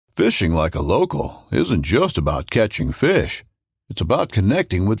Fishing like a local isn't just about catching fish. It's about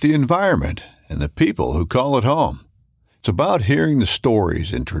connecting with the environment and the people who call it home. It's about hearing the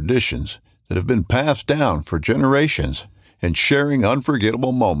stories and traditions that have been passed down for generations and sharing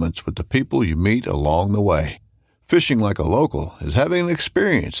unforgettable moments with the people you meet along the way. Fishing like a local is having an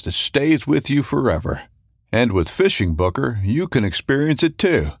experience that stays with you forever. And with Fishing Booker, you can experience it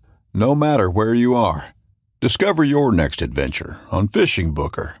too, no matter where you are. Discover your next adventure on Fishing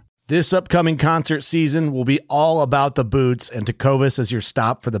Booker. This upcoming concert season will be all about the boots, and Tecovas is your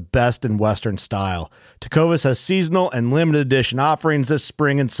stop for the best in Western style. Tecovas has seasonal and limited edition offerings this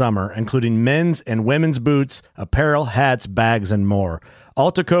spring and summer, including men's and women's boots, apparel, hats, bags, and more.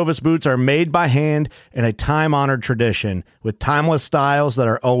 All Tecovas boots are made by hand in a time-honored tradition with timeless styles that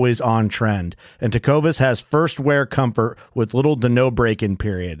are always on trend. And Tecovas has first wear comfort with little to no break-in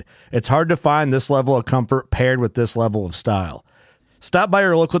period. It's hard to find this level of comfort paired with this level of style. Stop by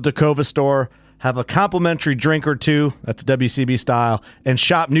your local Tecovas store, have a complimentary drink or two, that's WCB style, and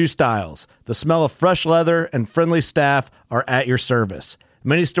shop new styles. The smell of fresh leather and friendly staff are at your service.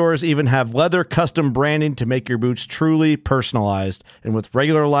 Many stores even have leather custom branding to make your boots truly personalized. And with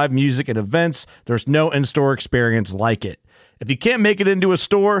regular live music and events, there's no in-store experience like it. If you can't make it into a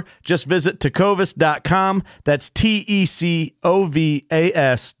store, just visit tecovas.com. That's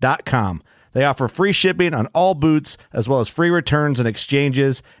TECOVAS.com. They offer free shipping on all boots, as well as free returns and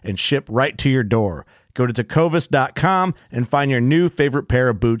exchanges, and ship right to your door. Go to tecovas.com and find your new favorite pair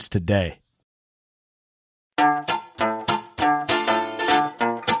of boots today.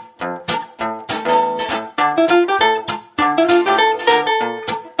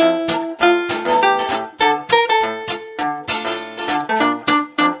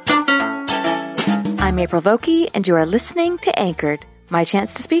 I'm April Vokey, and you are listening to Anchored, my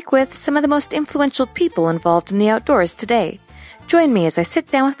chance to speak with some of the most influential people involved in the outdoors today. Join me as I sit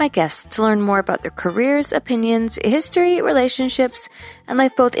down with my guests to learn more about their careers, opinions, history, relationships, and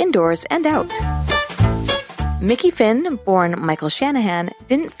life both indoors and out. Mickey Finn, born Michael Shanahan,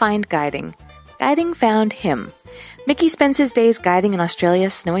 didn't find guiding. Guiding found him. Mickey spends his days guiding in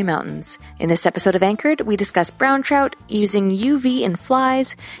Australia's snowy mountains. In this episode of Anchored, we discuss brown trout, using UV in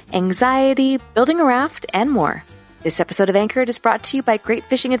flies, anxiety, building a raft, and more. This episode of Anchored is brought to you by Great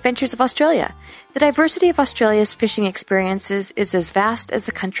Fishing Adventures of Australia. The diversity of Australia's fishing experiences is as vast as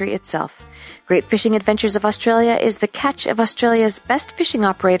the country itself. Great Fishing Adventures of Australia is the catch of Australia's best fishing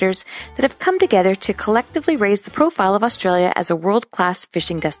operators that have come together to collectively raise the profile of Australia as a world-class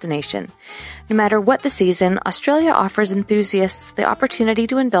fishing destination. No matter what the season, Australia offers enthusiasts the opportunity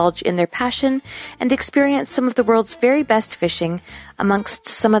to indulge in their passion and experience some of the world's very best fishing amongst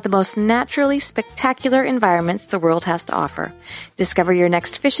some of the most naturally spectacular environments the world has to offer. Discover your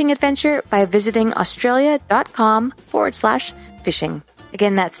next fishing adventure by visiting australia.com/fishing.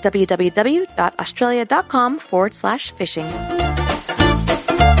 Again, that's www.australia.com/fishing.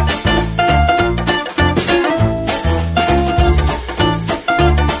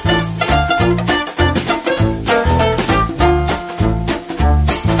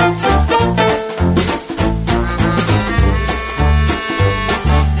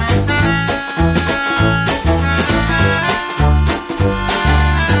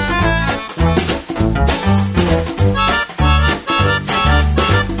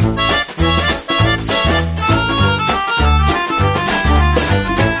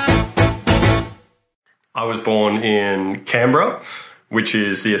 I was born in Canberra, which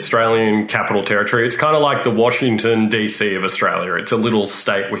is the Australian Capital Territory. It's kind of like the Washington, D.C. of Australia. It's a little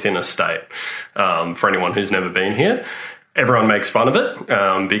state within a state, for anyone who's never been here. Everyone makes fun of it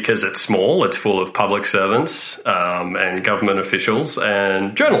because it's small. It's full of public servants and government officials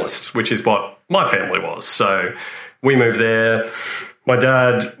and journalists, which is what my family was. So we moved there. My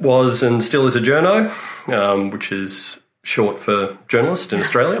dad was and still is a journo, which is short for journalist in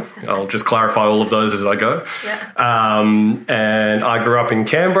Australia. I'll just clarify all of those as I go. Yeah. And I grew up in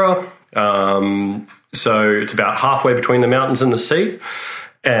Canberra, so it's about halfway between the mountains and the sea.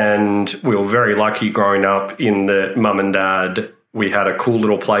 And we were very lucky growing up in that mum and dad, we had a cool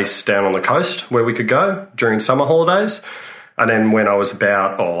little place down on the coast where we could go during summer holidays. And then when I was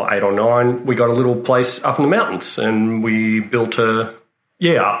about 8 or 9, we got a little place up in the mountains and we built up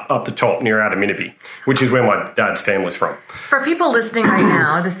the top near Adaminaby, which is where my dad's family's from. For people listening right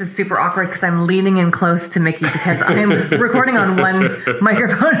now, this is super awkward because I'm leaning in close to Mickey because I'm recording on one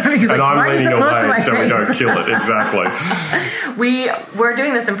microphone. He's and like, I'm why are you leaning so close to away my so face? we don't kill it. Exactly. We're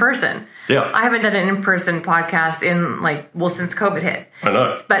doing this in person. Yeah. I haven't done an in-person podcast since COVID hit. I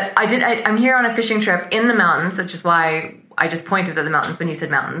know. But I'm here on a fishing trip in the mountains, which is why I just pointed at the mountains when you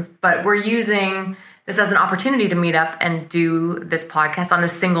said mountains. But we're using this as an opportunity to meet up and do this podcast on a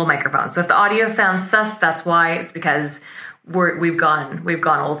single microphone. So if the audio sounds sus, that's why. It's because we've gone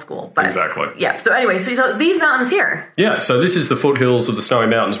old school. But exactly. Yeah. So anyway, so these mountains here. Yeah. So this is the foothills of the Snowy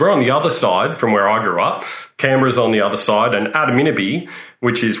Mountains. We're on the other side from where I grew up. Canberra's on the other side, and Adaminaby,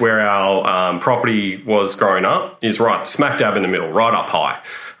 which is where our property was growing up, is right smack dab in the middle, right up high.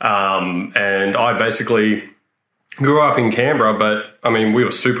 And I basically grew up in Canberra, but I mean, we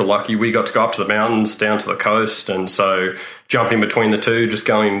were super lucky. We got to go up to the mountains, down to the coast, and so jumping between the two, just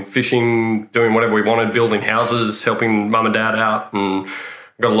going fishing, doing whatever we wanted, building houses, helping mum and dad out, and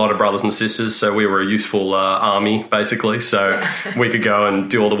got a lot of brothers and sisters, so we were a useful army, basically. So we could go and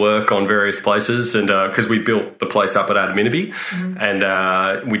do all the work on various places, and because we built the place up at Adaminaby,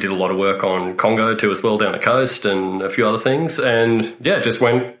 and we did a lot of work on Congo too as well, down the coast, and a few other things, and yeah, just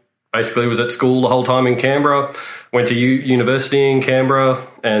basically was at school the whole time in Canberra, went to university in Canberra,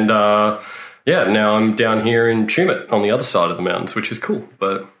 and now I'm down here in Tumut on the other side of the mountains, which is cool.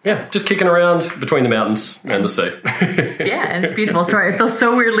 But yeah, just kicking around between the mountains and the sea. Yeah, and it's beautiful. Sorry, it feels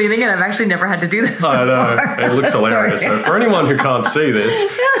so weird leaning, and I've actually never had to do this before. I know. It looks hilarious. So for anyone who can't see this,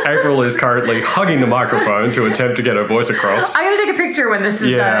 April is currently hugging the microphone to attempt to get her voice across. I'm going to take a picture when this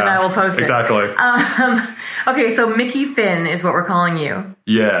is done, and I will post it. Exactly. Okay, so Mickey Finn is what we're calling you.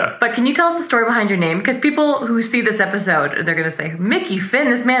 Yeah. But can you tell us the story behind your name? Because people who see this episode, they're going to say, Mickey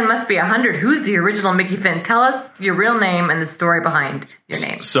Finn, this man must be 100. Who's the original Mickey Finn? Tell us your real name and the story behind your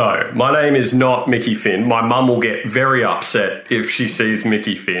name. So, my name is not Mickey Finn. My mum will get very upset if she sees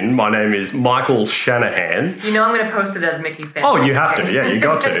Mickey Finn. My name is Michael Shanahan. You know I'm going to post it as Mickey Finn. Oh, you have to. Yeah, you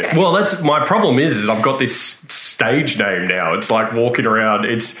got to. Well, that's my problem is I've got this stage name now. It's like walking around.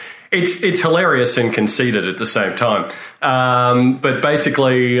 It's hilarious and conceited at the same time. But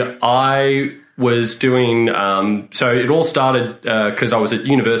basically, I was doing, so it all started because I was at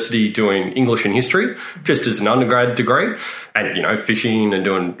university doing English and history, just as an undergrad degree, and, fishing and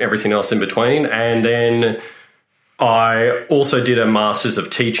doing everything else in between. And then I also did a Masters of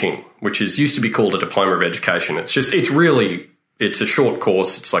Teaching, which used to be called a Diploma of Education. It's a short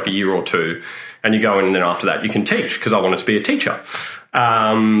course. It's like a year or two. And you go in, and then after that you can teach, because I wanted to be a teacher.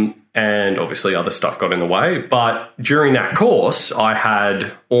 And obviously other stuff got in the way. But during that course,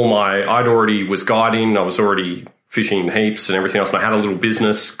 I'd already was guiding, I was already fishing heaps and everything else. And I had a little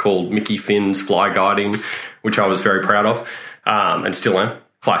business called Mickey Finn's Fly Guiding, which I was very proud of, and still am.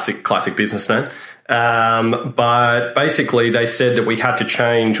 Classic business name. But basically they said that we had to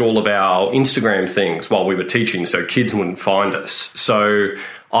change all of our Instagram things while we were teaching so kids wouldn't find us. So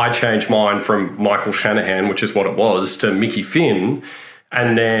I changed mine from Michael Shanahan, which is what it was, to Mickey Finn.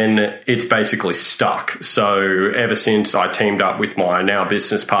 And then it's basically stuck. So ever since I teamed up with my now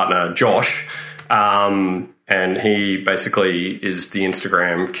business partner, Josh, and he basically is the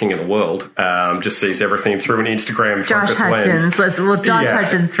Instagram king of the world, just sees everything through an Instagram focus lens. Josh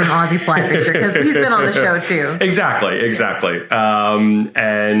Hutchins from Aussie Fly Fisher, because he's been on the show too. Exactly.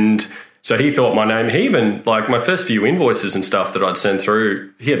 And so he thought my name, he even, like my first few invoices and stuff that I'd send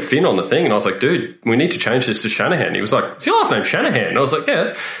through, he had Finn on the thing, and I was like, dude, we need to change this to Shanahan. He was like, is your last name Shanahan? And I was like,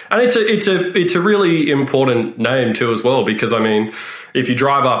 yeah. And it's a really important name too as well, because I mean, if you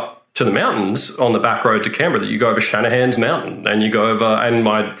drive up to the mountains on the back road to Canberra, that you go over Shanahan's Mountain, and you go over, and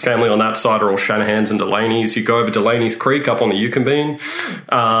my family on that side are all Shanahans and Delaney's. You go over Delaney's Creek up on the Yukonbean,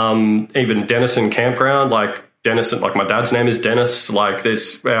 even Denison Campground, like Dennis, like my dad's name is Dennis. Like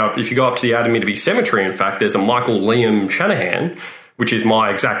there's, if you go up to the Adaminaby Cemetery, in fact, there's a Michael Liam Shanahan, which is my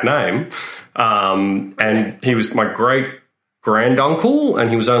exact name. And he was my great granduncle,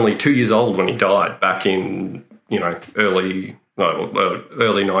 and he was only 2 years old when he died back in, early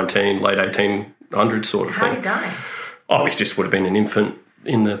 19, late 1800s sort of thing. How did he die? Oh, he just would have been an infant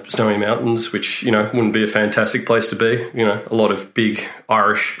in the Snowy Mountains, which, wouldn't be a fantastic place to be. A lot of big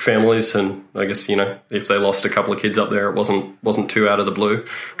Irish families, and I guess, if they lost a couple of kids up there, it wasn't too out of the blue.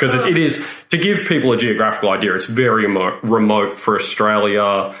 Because it is, to give people a geographical idea, it's very remote for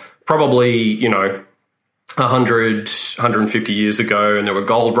Australia, probably, 100, 150 years ago, and there were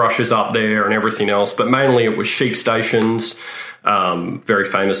gold rushes up there and everything else, but mainly it was sheep stations, very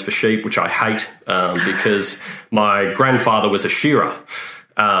famous for sheep, which I hate because my grandfather was a shearer,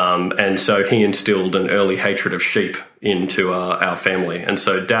 and so he instilled an early hatred of sheep into our family. And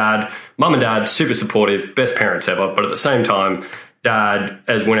so mum and dad, super supportive, best parents ever, but at the same time, Dad,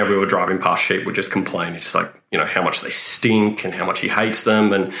 as whenever we were driving past sheep, would just complain. He's like, how much they stink and how much he hates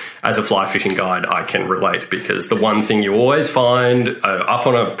them. And as a fly fishing guide, I can relate, because the one thing you always find up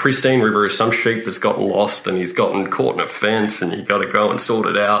on a pristine river is some sheep that's gotten lost and he's gotten caught in a fence, and you got to go and sort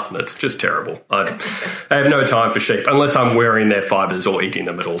it out. And it's just terrible. I have no time for sheep unless I'm wearing their fibers or eating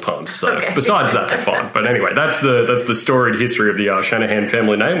them at all times. So besides that, they're fine. But anyway, that's the storied history of the Shanahan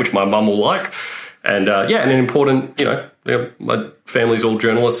family name, which my mum will like. And and an important, my family's all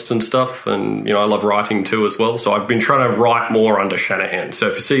journalists and stuff, and I love writing too as well. So I've been trying to write more under Shanahan. So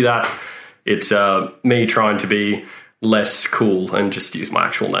if you see that, it's me trying to be less cool and just use my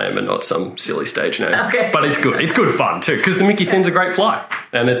actual name and not some silly stage name. Okay. But it's good. It's good fun too, because the Mickey Finn's a great fly,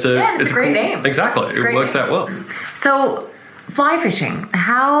 and it's a great name. Exactly, it works out well. So, fly fishing.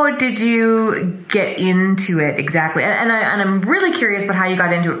 How did you get into it exactly? And I'm really curious about how you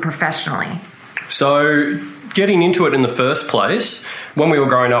got into it professionally. So, getting into it in the first place, when we were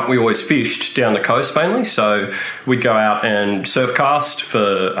growing up, we always fished down the coast mainly. So we'd go out and surf cast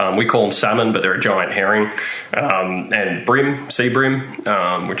for, we call them salmon, but they're a giant herring, and brim, sea brim,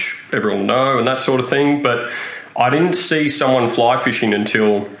 which everyone will know, and that sort of thing. But I didn't see someone fly fishing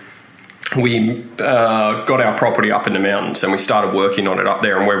until we got our property up in the mountains, and we started working on it up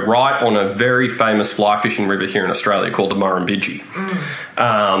there. And we're right on a very famous fly fishing river here in Australia called the Murrumbidgee.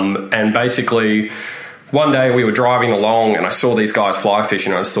 And basically, one day we were driving along and I saw these guys fly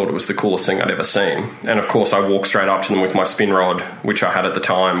fishing, and I just thought it was the coolest thing I'd ever seen. And of course I walked straight up to them with my spin rod, which I had at the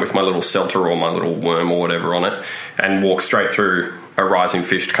time, with my little Celta or my little worm or whatever on it, and walked straight through a rising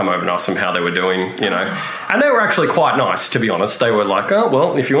fish to come over and ask them how they were doing, And they were actually quite nice, to be honest. They were like, oh,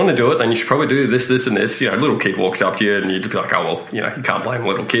 well, if you want to do it, then you should probably do this, this, and this. Little kid walks up to you and you'd be like, oh, well, you can't blame a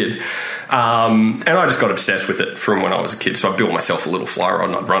little kid. And I just got obsessed with it from when I was a kid. So I built myself a little fly rod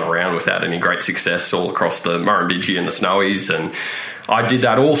and I'd run around without any great success all across the Murrumbidgee and the Snowies. And I did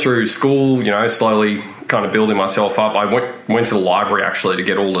that all through school, slowly kind of building myself up. I went to the library actually to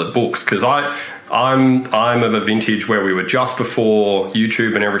get all the books, because I'm of a vintage where we were just before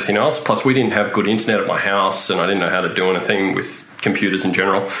YouTube and everything else. Plus, we didn't have good internet at my house, and I didn't know how to do anything with computers in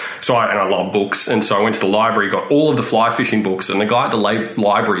general. So I love books, and so I went to the library, got all of the fly fishing books, and the guy at the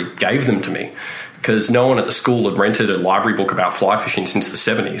library gave them to me, because no one at the school had rented a library book about fly fishing since the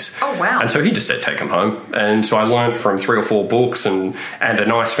 70s. Oh, wow. And so he just said, take them home. And so I learned from 3 or 4 books, and a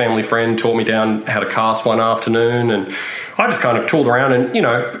nice family friend taught me down how to cast one afternoon. And I just kind of tooled around. And,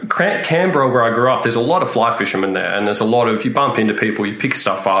 Canberra, where I grew up, there's a lot of fly fishermen there. And there's a lot of, you bump into people, you pick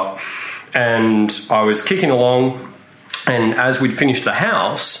stuff up. And I was kicking along, and as we'd finished the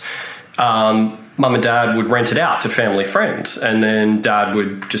house, Mum and Dad would rent it out to family friends, and then Dad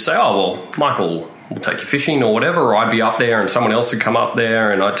would just say, oh, well, Michael will take you fishing or whatever, or I'd be up there and someone else would come up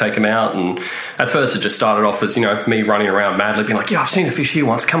there and I'd take him out. And at first it just started off as, me running around madly being like, yeah, I've seen a fish here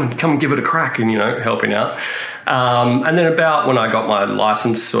once, come and give it a crack, and, helping out. And then about when I got my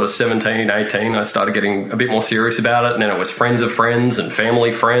license, sort of 17, 18, I started getting a bit more serious about it. And then it was friends of friends and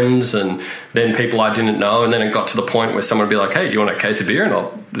family friends, and then people I didn't know. And then it got to the point where someone would be like, hey, do you want a case of beer?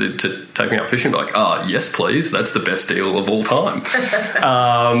 And to take me out fishing, I'd be like, oh, yes, please. That's the best deal of all time.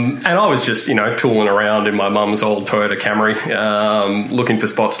 And I was just, tooling around in my mum's old Toyota Camry, looking for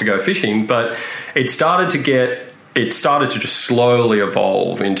spots to go fishing. But it started to just slowly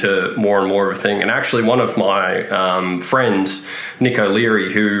evolve into more and more of a thing. And actually one of my friends, Nick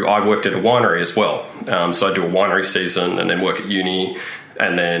O'Leary, who I worked at a winery as well. So I do a winery season and then work at uni,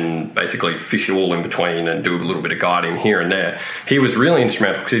 and then basically fish all in between and do a little bit of guiding here and there. He was really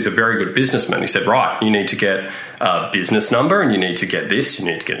instrumental because he's a very good businessman. He said, right, you need to get a business number, and you need to get this, you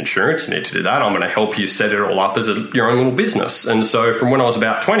need to get insurance, you need to do that. I'm going to help you set it all up as your own little business. And so from when I was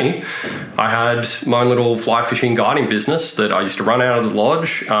about 20, I had my own little fly fishing guiding business that I used to run out of the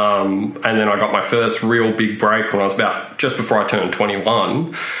lodge. And then I got my first real big break when I was just before I turned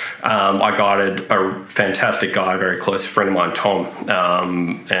 21. I guided a fantastic guy, a very close friend of mine, Tom,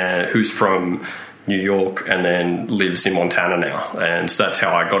 who's from New York and then lives in Montana now. And so that's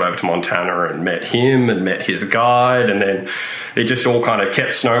how I got over to Montana and met him and met his guide. And then it just all kind of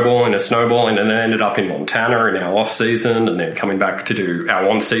kept snowballing and then ended up in Montana in our off season, and then coming back to do our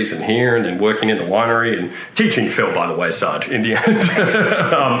on season here, and then working in the winery, and teaching fell by the wayside in the end.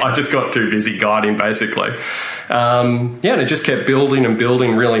 I just got too busy guiding basically. And it just kept building and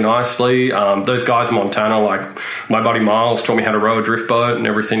building really nicely. Those guys in Montana, like my buddy Miles, taught me how to row a drift boat and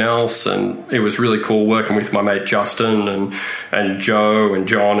everything else. And it was really cool working with my mate Justin and Joe and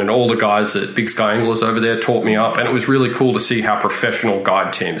John and all the guys at Big Sky Anglers over there taught me up. And it was really cool to see how professional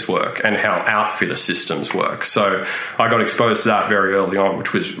guide teams work and how outfitter systems work. So I got exposed to that very early on,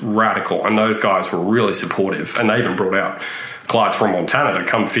 which was radical. And those guys were really supportive. And they even brought out Clydes from Montana to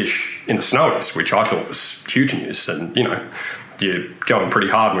come fish in the Snowies, which I thought was huge news. And, you know, you're going pretty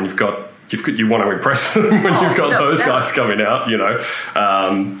hard when you want to impress them when you've got those guys coming out, you know.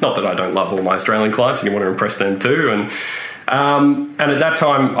 Not that I don't love all my Australian clients, and you want to impress them too. And at that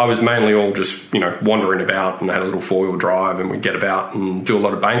time, I was mainly all just, you know, wandering about, and had a little 4-wheel drive, and we'd get about and do a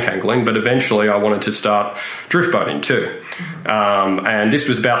lot of bank angling. But eventually I wanted to start drift boating too. And this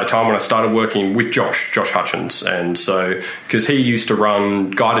was about the time when I started working with Josh Hutchins. And so, because he used to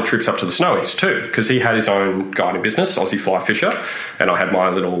run guided trips up to the Snowies too, because he had his own guiding business, Aussie Fly Fisher, and I had my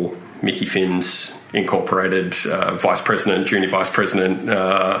little Mickey Finn's Incorporated vice president, junior vice president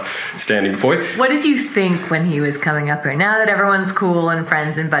standing before you. What did you think when he was coming up here? Now that everyone's cool and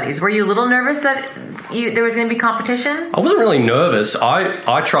friends and buddies, were you a little nervous that there was going to be competition? I wasn't really nervous.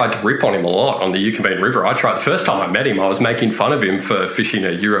 I tried to rip on him a lot on the Yukonbean River. The first time I met him, I was making fun of him for fishing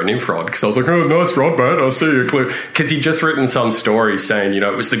a Euro nymph rod, because I was like, oh, nice rod, mate, I'll see you. Because he'd just written some story saying, you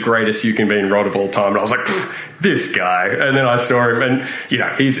know, it was the greatest Yukonbean rod of all time. And I was like, this guy. And then I saw him, and, you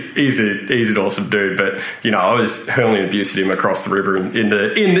know, he's an awesome dude. But, you know, I was hurling abuse at him across the river in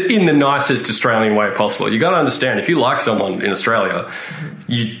the nicest Australian way possible. You got to understand, if you like someone in Australia,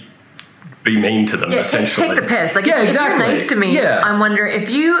 you be mean to them, essentially. Take the piss. Like, yeah, if exactly. you're nice to me, I wonder if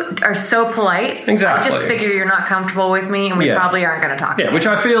you are so polite. Exactly. I just figure you're not comfortable with me, and we probably aren't going to talk. Yeah, which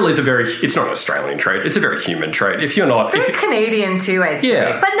I feel is it's not an Australian trait. It's a very human trait. If you're not, very Canadian too, I'd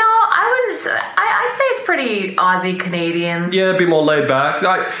say. But no, I'd say it's pretty Aussie Canadian. Yeah, a bit more laid back.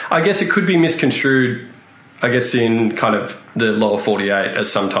 I guess it could be misconstrued, I guess, in kind of the lower 48,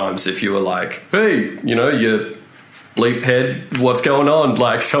 as sometimes if you were like, hey, you know, you bleep head, what's going on?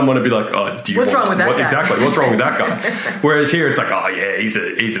 Like, someone would be like, oh, what's wrong with that guy? Exactly, what's wrong with that guy? Whereas here it's like, oh yeah, he's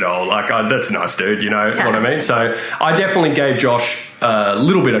an old, like, that's a nice dude, you know what I mean? So I definitely gave Josh a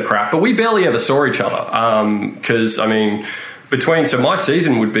little bit of crap, but we barely ever saw each other. Because, I mean, so my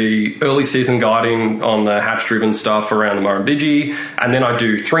season would be early season guiding on the hatch-driven stuff around the Murrumbidgee, and then I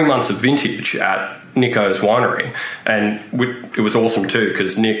do 3 months of vintage at Nico's winery. And it was awesome too,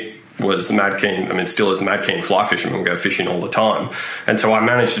 because Nick was still is a mad keen fly fisherman, and go fishing all the time. And so I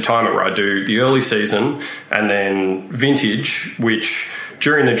managed to time it where I do the early season and then vintage, which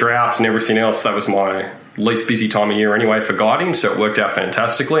during the droughts and everything else, that was my least busy time of year anyway for guiding. So it worked out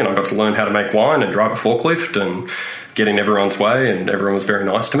fantastically, and I got to learn how to make wine and drive a forklift and get in everyone's way, and everyone was very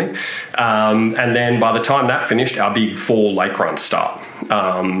nice to me. And then by the time that finished, our big fall lake runs start.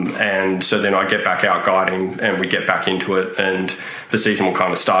 And so then I get back out guiding, and we get back into it, and the season will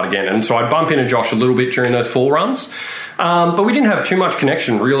kind of start again. And so I'd bump into Josh a little bit during those fall runs. But we didn't have too much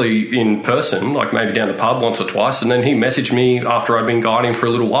connection really in person, like maybe down the pub once or twice. And then he messaged me after I'd been guiding for a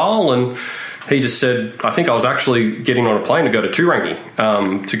little while, and he just said, I think I was actually getting on a plane to go to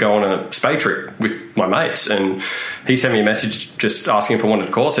Turangi to go on a spade trip with my mates. And he sent me a message just asking if I wanted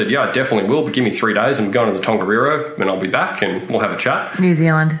to call. I said, yeah, I definitely will, but give me 3 days. I'm going to the Tongariro, and I'll be back, and we'll have a chat. New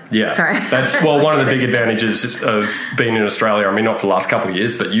Zealand. Yeah. Sorry. That's, one of the big advantages of being in Australia, I mean, not for the last couple of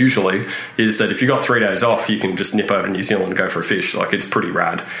years, but usually, is that if you got 3 days off, you can just nip over to New Zealand and go for a fish. Like, it's pretty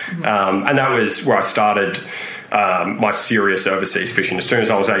rad. And that was where I started my serious overseas fishing. As soon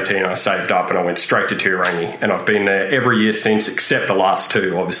as I was 18, I saved up and I went straight to Turangi, and I've been there every year since, except the last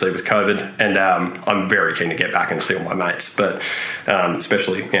 2, obviously with COVID. And I'm very keen to get back and see all my mates, but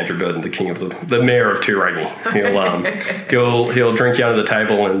especially Andrew Burden, the king of the mayor of Turangi. He'll drink you under the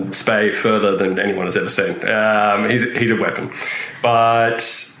table and spay further than anyone has ever seen. He's a weapon.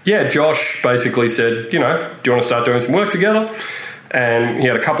 But yeah, Josh basically said, you know, do you want to start doing some work together? And he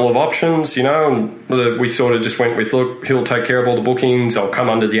had a couple of options, you know, and we sort of just went with, look, he'll take care of all the bookings, I'll come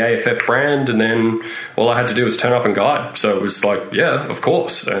under the AFF brand, and then all I had to do was turn up and guide. So it was like, yeah, of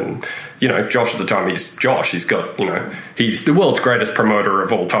course. And, you know, Josh at the time, he's Josh. He's got, you know, he's the world's greatest promoter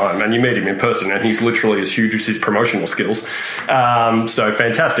of all time, and you meet him in person, and he's literally as huge as his promotional skills. So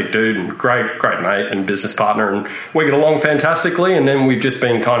fantastic dude, and great mate and business partner, and we get along fantastically, and then we've just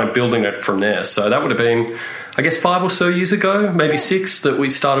been kind of building it from there. So that would have been, I guess, 5 or so years ago, maybe 6, that we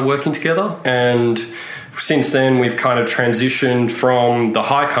started working together. And since then, we've kind of transitioned from the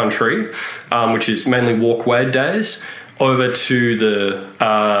high country, which is mainly walk wade days, over to the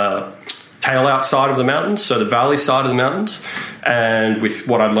tail out side of the mountains, so the valley side of the mountains. And with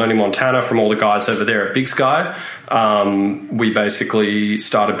what I'd learned in Montana from all the guys over there at Big Sky, we basically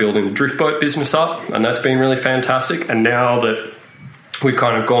started building the drift boat business up, and that's been really fantastic. And now that we've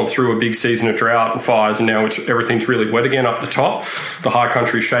kind of gone through a big season of drought and fires, and now everything's really wet again up the top, the high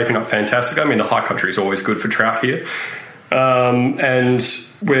country is shaping up fantastic. I mean, the high country is always good for trout here. And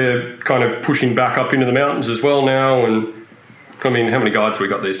we're kind of pushing back up into the mountains as well now, and I mean, how many guides have we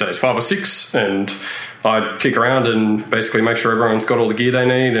got these days? 5 or 6, and I kick around and basically make sure everyone's got all the gear they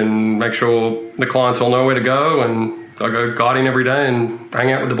need and make sure the clients all know where to go, and I go guiding every day and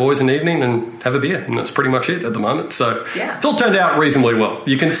hang out with the boys in the evening and have a beer, and that's pretty much it at the moment. So It's all turned out reasonably well.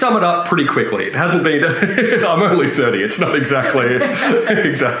 You can sum it up pretty quickly. It hasn't been... I'm only 30. It's not exactly...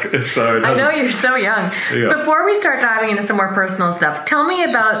 exactly. So I know you're so young. Yeah. Before we start diving into some more personal stuff, tell me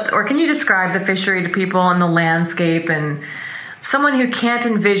about, or can you describe the fishery to people and the landscape, and someone who can't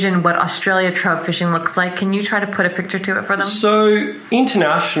envision what Australia trout fishing looks like, can you try to put a picture to it for them? So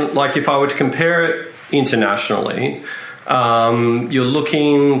international, like if I were to compare it internationally, you're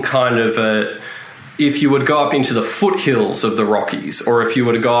looking kind of at, if you would go up into the foothills of the Rockies, or if you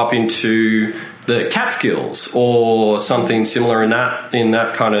were to go up into the Catskills or something similar in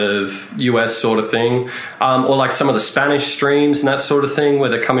that kind of US sort of thing, or like some of the Spanish streams and that sort of thing, where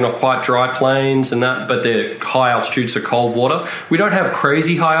they're coming off quite dry plains and that, but they're high altitudes for cold water. We don't have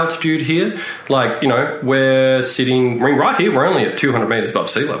crazy high altitude here. Like, we're sitting, I mean, right here, we're only at 200 meters above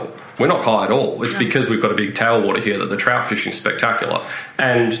sea level. We're not high at all. It's because we've got a big tailwater here that the trout fishing is spectacular.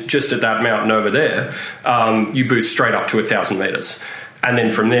 And just at that mountain over there, you boost straight up to 1,000 metres. And then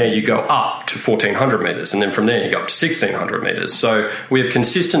from there, you go up to 1,400 metres. And then from there, you go up to 1,600 metres. So we have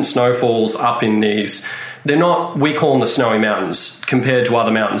consistent snowfalls up in these. They're not, we call them the snowy mountains. Compared to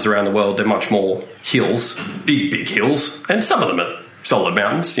other mountains around the world, they're much more hills, big hills. And some of them are solid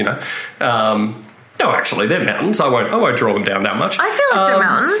mountains, No, actually, they're mountains. I won't draw them down that much. I feel like they're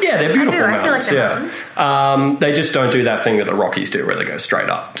mountains. Yeah, they're beautiful mountains. I feel like they're mountains. They just don't do that thing that the Rockies do, where they go straight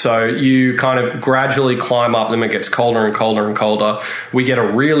up. So you kind of gradually climb up them. It gets colder and colder and colder. We get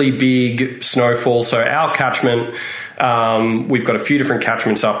a really big snowfall. So our catchment, we've got a few different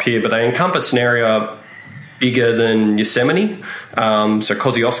catchments up here, but they encompass an area bigger than Yosemite, so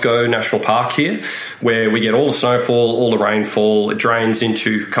Kosciuszko National Park here, where we get all the snowfall, all the rainfall. It drains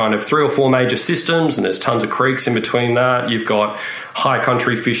into kind of 3 or 4 major systems, and there's tons of creeks in between that. You've got high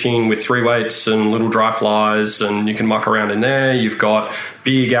country fishing with 3-weights and little dry flies, and you can muck around in there. You've got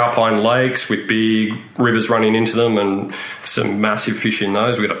big alpine lakes with big rivers running into them and some massive fish in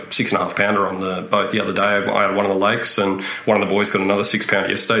those. We got a 6.5 pounder on the boat the other day. I had one of the lakes, and one of the boys got another 6 pounder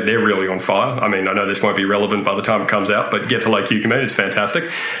yesterday. They're really on fire. I mean, I know this won't be relevant by the time it comes out, but get to Lake Yucumette, it's fantastic.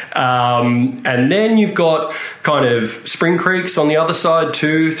 And then you've got kind of spring creeks on the other side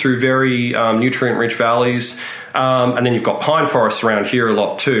too, through very nutrient-rich valleys. And then you've got pine forests around here a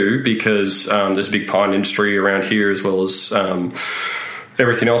lot too, because there's a big pine industry around here, as well as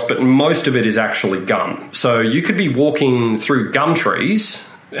everything else. But most of it is actually gum. So you could be walking through gum trees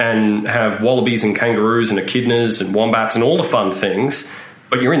and have wallabies and kangaroos and echidnas and wombats and all the fun things,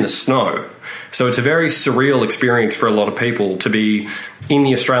 but you're in the snow. So it's a very surreal experience for a lot of people to be in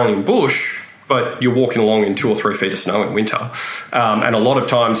the Australian bush, but you're walking along in 2 or 3 feet of snow in winter. And a lot of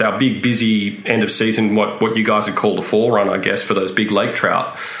times our big, busy end of season, what you guys would call the forerun, I guess, for those big lake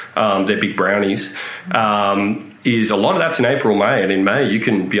trout, they're big brownies, is a lot of that's in April, May. And in May, you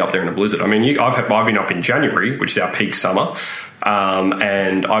can be up there in a blizzard. I mean, I've been up in January, which is our peak summer,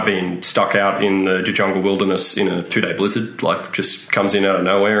 and I've been stuck out in the jungle wilderness in a 2-day blizzard, like just comes in out of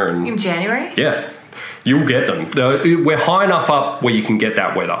nowhere. And in January? Yeah. You'll get them. We're high enough up where you can get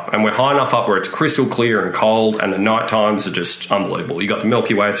that weather, and we're high enough up where it's crystal clear and cold, and the night times are just unbelievable. You got the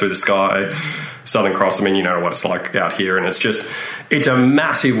Milky Way through the sky, Southern Cross. I mean, you know what it's like out here, and it's a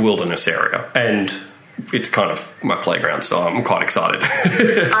massive wilderness area, and it's kind of my playground, so I'm quite excited.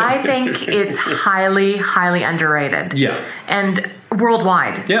 I think it's highly, highly underrated. Yeah. And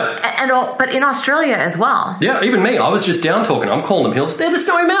worldwide. Yeah. But in Australia as well. Yeah, even me. I was just down talking. I'm calling them hills. They're the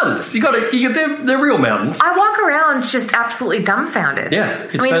snowy mountains. They're real mountains. I walk around just absolutely dumbfounded. Yeah,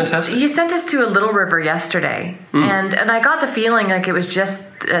 it's fantastic. You sent us to a little river yesterday, and I got the feeling like it was just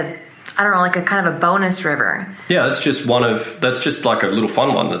like a kind of a bonus river. Yeah, that's just like a little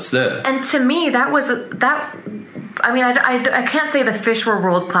fun one that's there. And to me, I can't say the fish were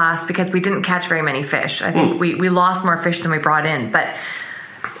world class because we didn't catch very many fish. I think we lost more fish than we brought in. But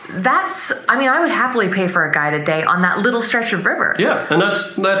I would happily pay for a guided day on that little stretch of river. Yeah, and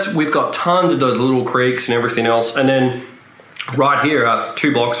that's we've got tons of those little creeks and everything else. And then right here,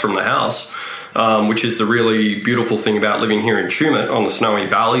 2 blocks from the house, which is the really beautiful thing about living here in Tumut on the Snowy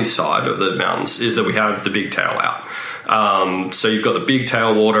Valley side of the mountains, is that we have the big tail out. So you've got the big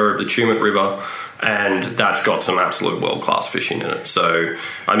tailwater of the Tumut River, and that's got some absolute world-class fishing in it. So,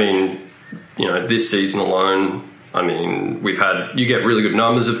 I mean, this season alone, you get really good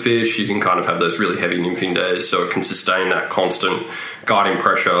numbers of fish. You can kind of have those really heavy nymphing days, so it can sustain that constant guiding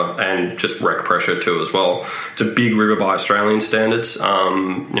pressure and just wreck pressure too as well. It's a big river by Australian standards.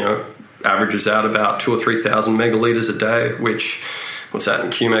 averages out about 2,000 or 3,000 megalitres a day, which, what's that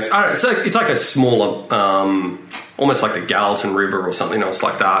in Cumex? I don't know, it's like a smaller, almost like the Gallatin River or something else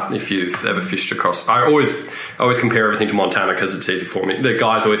like that, if you've ever fished across. I always compare everything to Montana because it's easy for me. The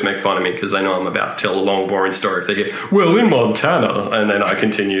guys always make fun of me because they know I'm about to tell a long, boring story if they hear, well, in Montana, and then I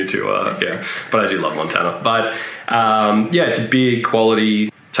continue to, but I do love Montana. But, it's a big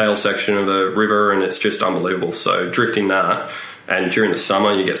quality tail section of a river, and it's just unbelievable. So drifting that, and during the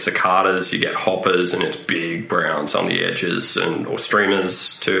summer you get cicadas, you get hoppers, and it's big browns on the edges, or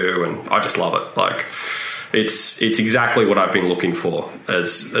streamers too, and I just love it. Like, it's exactly what I've been looking for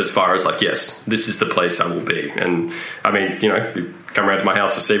as far as like, yes, this is the place I will be. And I mean, you've come around to my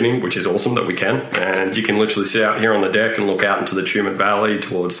house this evening, which is awesome that we can, and you can literally sit out here on the deck and look out into the Tumut Valley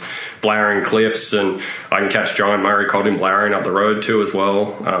towards Blowering Cliffs, and I can catch giant Murray cod in Blowering up the road too as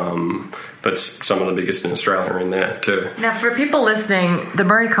well. But some of the biggest in Australia are in there too. Now, for people listening, the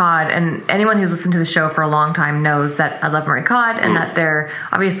Murray cod, and anyone who's listened to the show for a long time knows that I love Murray cod, and that they're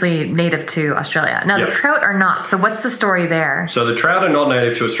obviously native to Australia. Now, the trout are not. So what's the story there? So the trout are not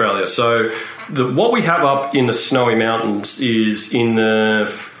native to Australia. So what we have up in the Snowy Mountains is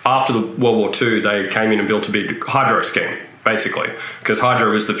after the World War II, they came in and built a big hydro scheme, basically, because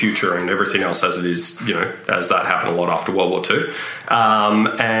hydro is the future and everything else as it is, as that happened a lot after World War II.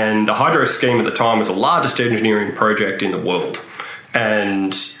 And the hydro scheme at the time was the largest engineering project in the world.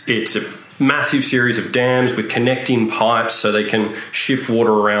 And it's a massive series of dams with connecting pipes so they can shift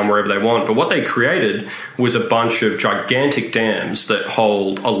water around wherever they want. But what they created was a bunch of gigantic dams that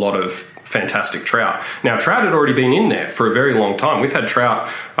hold a lot of fantastic trout. Now, trout had already been in there for a very long time. We've had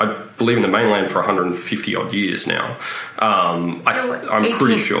trout, I believe, in the mainland for 150 odd years now. I'm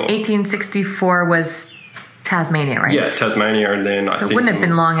pretty sure. 1864 was Tasmania, right? Yeah, Tasmania, and then I think... So it wouldn't have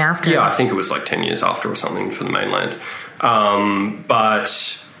been long after. Yeah, I think it was like 10 years after or something for the mainland.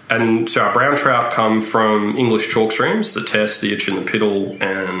 And so our brown trout come from English chalk streams, the Tess, the Itch and the Piddle,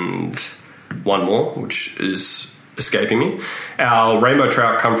 and one more, which is escaping me. Our rainbow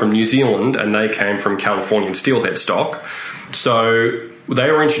trout come from New Zealand, and they came from Californian steelhead stock. So they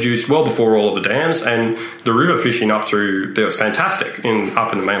were introduced well before all of the dams, and the river fishing up through there was fantastic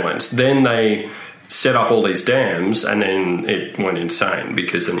up in the mainlands. Then they set up all these dams, and then it went insane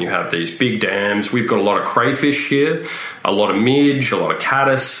because then you have these big dams. We've got a lot of crayfish here, a lot of midge, a lot of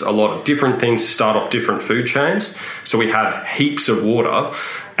caddis, a lot of different things to start off different food chains. So we have heaps of water,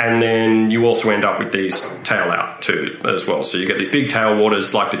 and then you also end up with these tail out too as well. So you get these big tail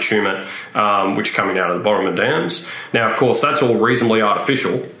waters like the Tumut, which are coming out of the bottom of dams. Now, of course, that's all reasonably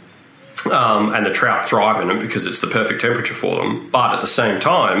artificial. And the trout thrive in it because it's the perfect temperature for them. But at the same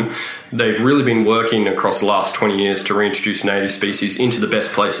time, they've really been working across the last 20 years to reintroduce native species into the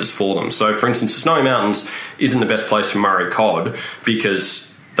best places for them. So, for instance, the Snowy Mountains isn't the best place for Murray cod because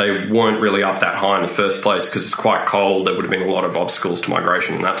they weren't really up that high in the first place because it's quite cold. There would have been a lot of obstacles to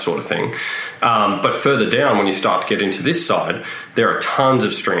migration and that sort of thing. But further down, when you start to get into this side, there are tons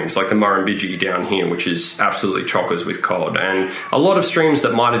of streams like the Murrumbidgee down here, which is absolutely chockers with cod. And a lot of streams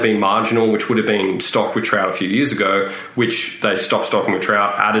that might have been marginal, which would have been stocked with trout a few years ago, which they stopped stocking with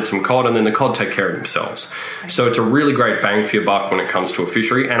trout, added some cod, and then the cod take care of themselves. So it's a really great bang for your buck when it comes to a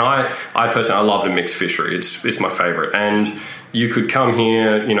fishery. And I personally, I love the mixed fishery. It's my favourite. And you could come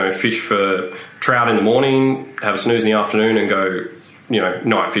here, fish for trout in the morning, have a snooze in the afternoon, and go,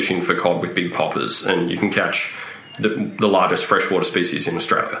 night fishing for cod with big poppers, and you can catch the largest freshwater species in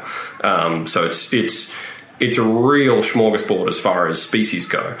Australia. So it's a real smorgasbord as far as species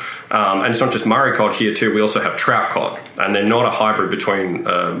go. And it's not just Murray cod here too. We also have trout cod, and they're not a hybrid between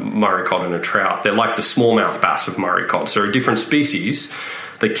Murray cod and a trout. They're like the smallmouth bass of Murray cod. So they're a different species.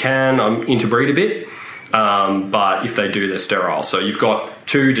 They can interbreed a bit. But if they do, they're sterile. So you've got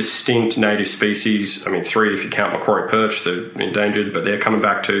two distinct native species. I mean, three if you count Macquarie perch. They're endangered, but they're coming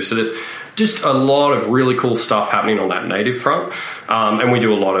back too. So there's just a lot of really cool stuff happening on that native front. And we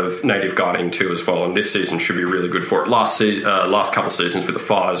do a lot of native guiding too as well. And this season should be really good for it. Last couple of seasons with the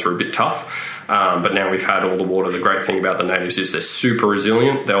fires were a bit tough. But now we've had all the water. The great thing about the natives is they're super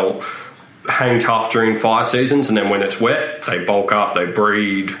resilient. They'll hang tough during fire seasons. And then when it's wet, they bulk up, they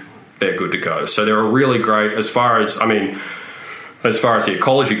breed, they're good to go. So they're a really great, as far as the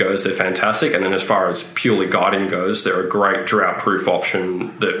ecology goes, they're fantastic. And then as far as purely guiding goes, they're a great drought-proof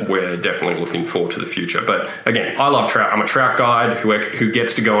option that we're definitely looking forward to the future. But again, I love trout. I'm a trout guide who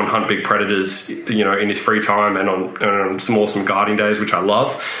gets to go and hunt big predators, in his free time and on some awesome guiding days, which I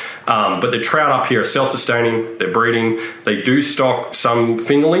love. But the trout up here are self-sustaining, they're breeding, they do stock some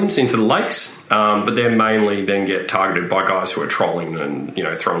fingerlings into the lakes, but they're mainly then get targeted by guys who are trolling and,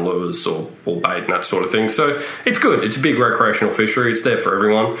 throwing lures or bait and that sort of thing. So it's good. It's a big recreational fishery. It's there for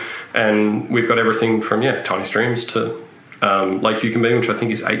everyone. And we've got everything from, tiny streams to Lake Yucambine, which I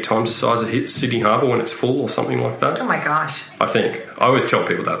think is 8 times the size of Sydney Harbour when it's full or something like that. Oh my gosh. I think. I always tell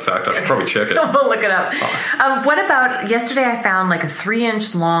people that fact. I should probably check it. We'll look it up. What about, yesterday I found like a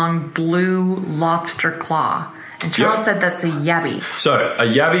 3-inch long blue lobster claw. And Charles said that's a yabby. So a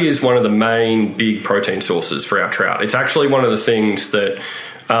yabby is one of the main big protein sources for our trout. It's actually one of the things that,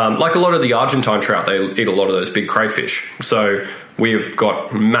 like a lot of the Argentine trout, they eat a lot of those big crayfish. So we've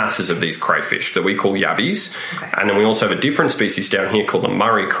got masses of these crayfish that we call yabbies. Okay. And then we also have a different species down here called the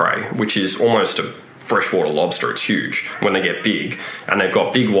Murray cray, which is almost a freshwater lobster. It's huge when they get big, and they've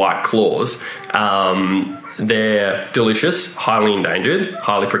got big white claws. They're delicious, highly endangered,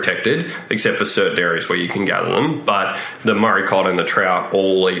 highly protected, except for certain areas where you can gather them. But the Murray cod and the trout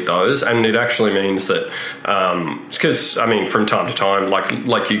all eat those, and it actually means that, because, from time to time,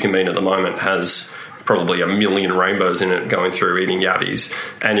 like Yucambine at the moment has probably 1 million rainbows in it going through eating yabbies.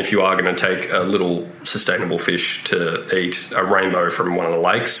 And if you are going to take a little sustainable fish to eat a rainbow from one of the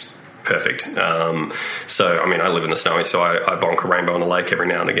lakes, perfect. I live in the Snowy, so I bonk a rainbow on the lake every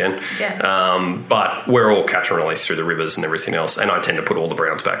now and again. Yeah. But we're all catch and release through the rivers and everything else, and I tend to put all the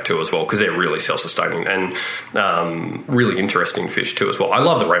browns back too as well, because they're really self-sustaining and really interesting fish too as well. I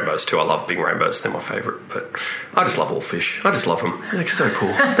love the rainbows too. I love big rainbows. They're my favourite, but I just love all fish. I just love them. They're so cool.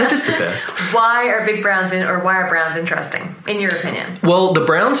 They're just the best. Why are why are browns interesting, in your opinion? Well, the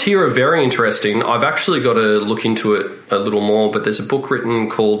browns here are very interesting. I've actually got to look into it a little more, but there's a book written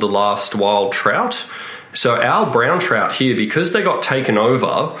called The Last Wild Trout. So our brown trout here, because they got taken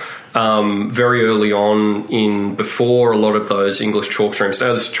over very early on before a lot of those English chalk streams.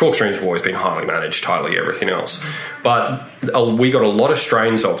 Now, the chalk streams have always been highly managed, highly everything else. But we got a lot of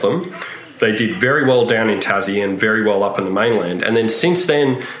strains of them. They did very well down in Tassie and very well up in the mainland. And then since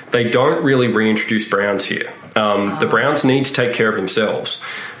then, they don't really reintroduce browns here. The browns need to take care of themselves.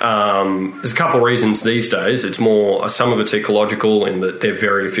 There's a couple of reasons these days. It's more, some of it's ecological in that they're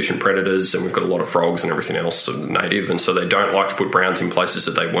very efficient predators, and we've got a lot of frogs and everything else native, and so they don't like to put browns in places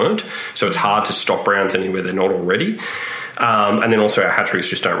that they weren't. So it's hard to stock browns anywhere they're not already. And then also our hatcheries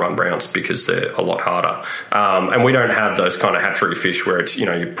just don't run browns because they're a lot harder. And we don't have those kind of hatchery fish where it's,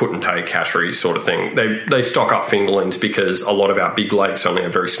 you put and take hatchery sort of thing. They stock up fingerlings because a lot of our big lakes only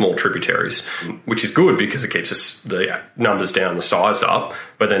have very small tributaries, which is good because it keeps the numbers down, the size up,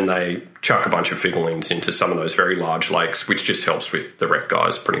 but then they chuck a bunch of fingerlings into some of those very large lakes, which just helps with the rep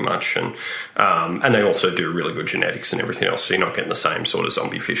guys pretty much. And they also do really good genetics and everything else, so you're not getting the same sort of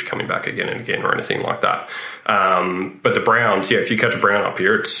zombie fish coming back again and again or anything like that. But the browns, if you catch a brown up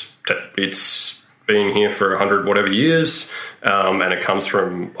here, it's been here for 100 whatever years, and it comes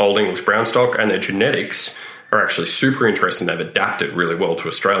from old English brown stock, and their genetics are actually super interesting. They've adapted really well to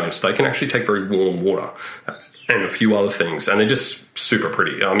Australians, so they can actually take very warm water and a few other things, and they're just super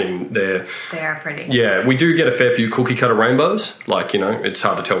pretty. They are pretty. Yeah, we do get a fair few cookie cutter rainbows. It's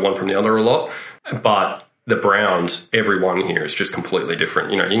hard to tell one from the other a lot, but the browns, every one here is just completely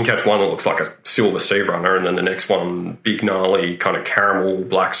different. You can catch one that looks like a silver sea runner, and then the next one, big gnarly kind of caramel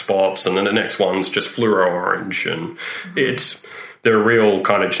black spots, and then the next one's just fluoro orange, and they're a real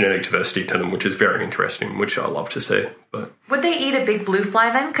kind of genetic diversity to them, which is very interesting, which I love to see. But would they eat a big blue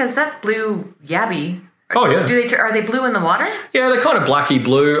fly then? Because that blue yabby. Oh yeah. Are they blue in the water? Yeah, they're kind of blacky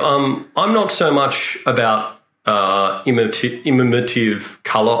blue. I'm not so much about imitative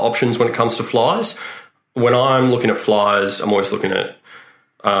colour options when it comes to flies. When I'm looking at flies, I'm always looking at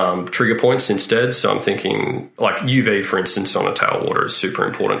trigger points instead. So I'm thinking, like UV, for instance, on a tailwater is super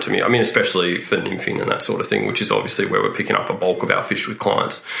important to me. Especially for nymphing and that sort of thing, which is obviously where we're picking up a bulk of our fish with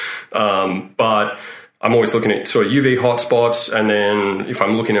clients. But I'm always looking at sort of UV hotspots, and then if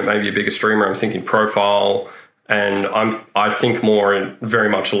I'm looking at maybe a bigger streamer, I'm thinking profile. And I think more very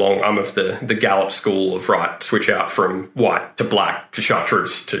much along, I'm of the Gallup school of, switch out from white to black to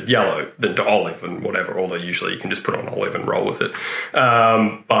chartreuse to yellow, then to olive and whatever, although usually you can just put on olive and roll with it.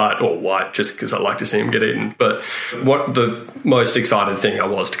 Or white, just because I like to see them get eaten. But what the most excited thing I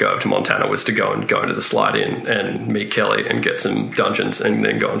was to go over to Montana was to go into the Slide Inn and meet Kelly and get some dungeons and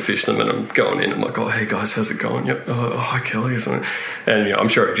then go and fish them. And I'm going in, I'm like, oh, hey guys, how's it going? Yep. Oh, hi Kelly. And I'm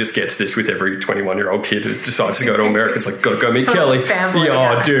sure it just gets this with every 21-year-old kid who decides to to go to America. It's like, got to go meet Kelly. Family,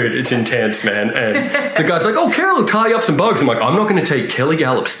 Dude, it's intense, man. And the guy's like, oh, Carol will tie you up some bugs. I'm like, I'm not going to take Kelly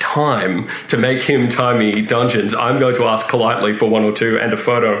Gallup's time to make him tie me dungeons. I'm going to ask politely for one or two and a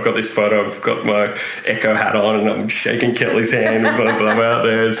photo. I've got this photo. I've got my Echo hat on and I'm shaking Kelly's hand with both of them out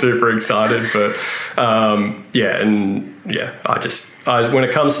there. Super excited. But when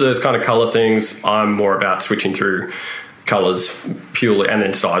it comes to those kind of color things, I'm more about switching through colors purely, and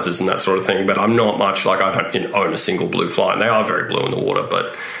then sizes and that sort of thing. But I'm not much like, I don't own a single blue fly, and they are very blue in the water.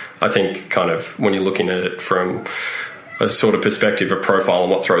 But I think kind of when you're looking at it from a sort of perspective of profile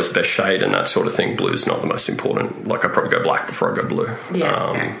and what throws the best shade and that sort of thing, blue's not the most important. Like, I probably go black before I go blue.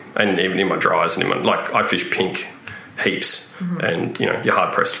 And even in my dries and I fish pink heaps, and you're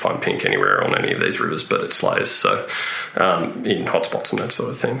hard pressed to find pink anywhere on any of these rivers, but it slays. So in hotspots and that sort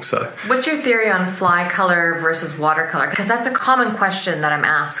of thing. So what's your theory on fly color versus watercolor? Because that's a common question that I'm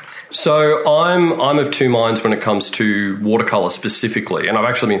asked. So I'm of two minds when it comes to watercolor specifically, and I've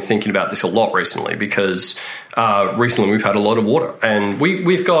actually been thinking about this a lot recently because recently we've had a lot of water, and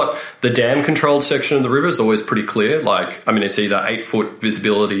we've got the dam controlled section of the river is always pretty clear. Like, I mean, it's either 8-foot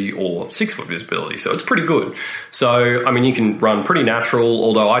visibility or 6-foot visibility, so it's pretty good. So I mean, you can run pretty natural,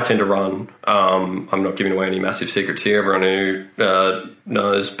 although I tend to run, I'm not giving away any massive secrets here, everyone who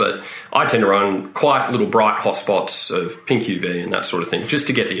knows, but I tend to run quite little bright hotspots of pink UV and that sort of thing, just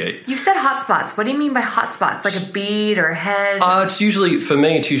to get the heat. You said hotspots. What do you mean by hotspots? Like a bead or a head? It's usually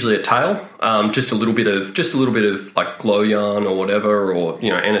a tail, just a little bit of like glow yarn or whatever, or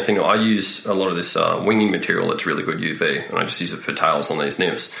anything. I use a lot of this winging material that's really good UV, and I just use it for tails on these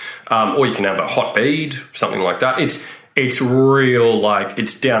nymphs. Or you can have a hot bead, something like that. It's real, like,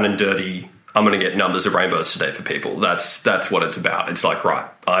 it's down and dirty. I'm going to get numbers of rainbows today for people. That's what it's about. It's like, right,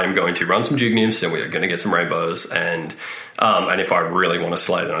 I'm going to run some jig nymphs and we are going to get some rainbows. And if I really want to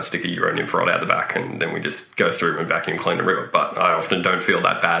slay, then I stick a Euro nymph rod out the back and then we just go through and vacuum clean the river. But I often don't feel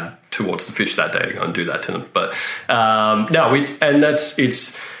that bad towards the fish that day to go and do that to them. But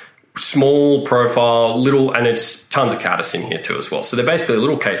it's small profile, little, and it's tons of caddis in here too as well. So they're basically a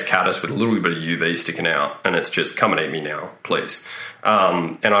little case caddis with a little bit of UV sticking out, and it's just, come and eat me now, please.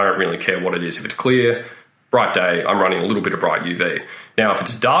 And I don't really care what it is. If it's clear, bright day, I'm running a little bit of bright UV. Now, if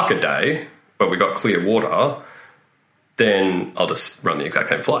it's a darker day, but we've got clear water, then I'll just run the exact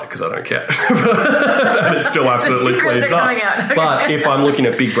same fly because I don't care. And it still absolutely cleans up. Okay. But if I'm looking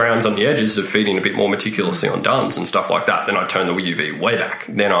at big browns on the edges of feeding a bit more meticulously on duns and stuff like that, then I turn the UV way back.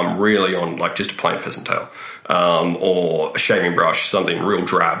 Then I'm really on like just a plain pheasant tail or a shaving brush, something real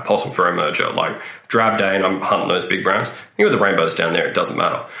drab, possum fur emerger, like drab day, and I'm hunting those big browns. You know, the rainbows down there, it doesn't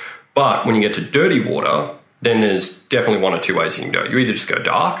matter. But when you get to dirty water, then there's definitely one or two ways you can go. You either just go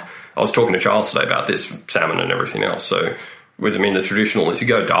dark. I was talking to Charles today about this, salmon and everything else. So, the traditional is you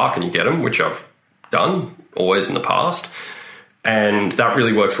go dark and you get them, which I've done always in the past. And that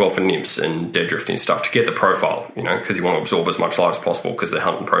really works well for nymphs and dead drifting stuff to get the profile, because you want to absorb as much light as possible because they're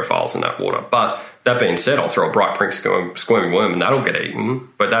hunting profiles in that water. But that being said, I'll throw a bright pink squirming worm and that'll get eaten.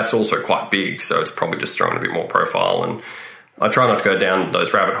 But that's also quite big, so it's probably just throwing a bit more profile. And I try not to go down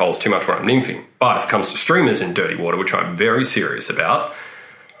those rabbit holes too much when I'm nymphing. But if it comes to streamers in dirty water, which I'm very serious about,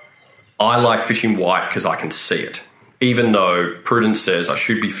 I like fishing white because I can see it. Even though prudence says I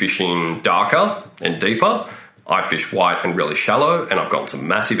should be fishing darker and deeper, I fish white and really shallow, and I've gotten some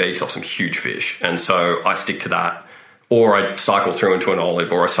massive eats off some huge fish. And so I stick to that, or I cycle through into an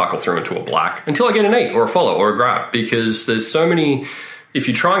olive, or I cycle through into a black until I get an eat or a follow or a grab, because there's so many. If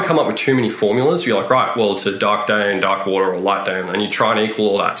you try and come up with too many formulas, you're like, right, well, it's a dark day and dark water or light day, and you try and equal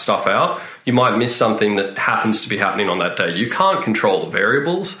all that stuff out, you might miss something that happens to be happening on that day. You can't control the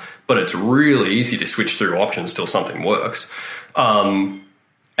variables, but it's really easy to switch through options till something works.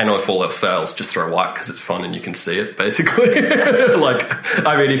 And if all else fails, just throw white because it's fun and you can see it, basically.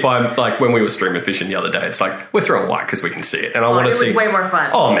 If I'm like when we were streamer fishing the other day, it's like we're throwing white because we can see it, and I want to see. It was way more fun.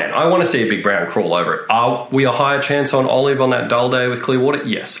 Oh man, I want to see a big brown crawl over it. Are we a higher chance on olive on that dull day with clear water?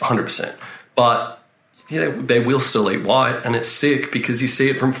 Yes, 100%. But they will still eat white, and it's sick because you see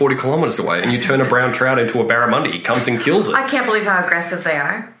it from 40 kilometers away, and you turn a brown trout into a barramundi. He comes and kills it. I can't believe how aggressive they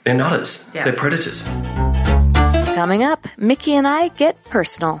are. They're nutters. Yeah. They're predators. Coming up, Mickey and I get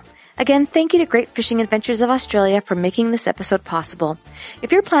personal. Again, thank you to Great Fishing Adventures of Australia for making this episode possible.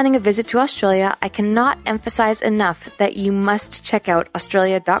 If you're planning a visit to Australia, I cannot emphasize enough that you must check out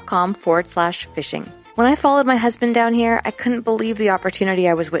australia.com/fishing. When I followed my husband down here, I couldn't believe the opportunity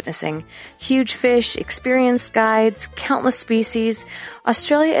I was witnessing. Huge fish, experienced guides, countless species.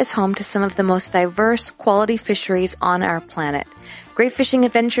 Australia is home to some of the most diverse, quality fisheries on our planet. Great Fishing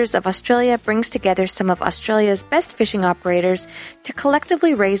Adventures of Australia brings together some of Australia's best fishing operators to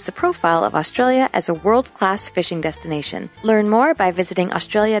collectively raise the profile of Australia as a world-class fishing destination. Learn more by visiting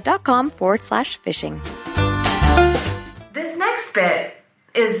australia.com/fishing. This next bit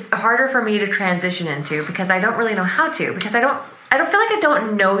is harder for me to transition into because I don't really know how to, because I don't feel like I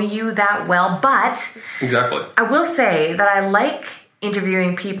don't know you that well, but Exactly. I will say that I like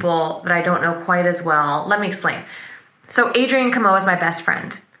interviewing people that I don't know quite as well. Let me explain. So Adrienne Comeau is my best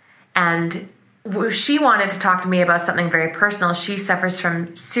friend, and she wanted to talk to me about something very personal. She suffers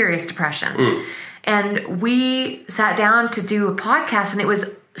from serious depression. And we sat down to do a podcast, and it was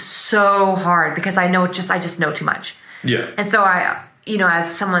so hard because I just know too much. Yeah. And so as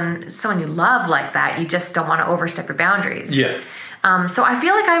someone you love like that, you just don't want to overstep your boundaries. Yeah. So I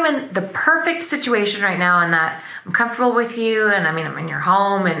feel like I'm in the perfect situation right now in that I'm comfortable with you, and I'm in your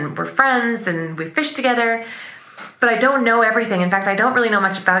home, and we're friends, and we fish together. But I don't know everything. In fact, I don't really know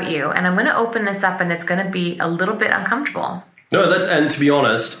much about you. And I'm going to open this up, and it's going to be a little bit uncomfortable. No, and to be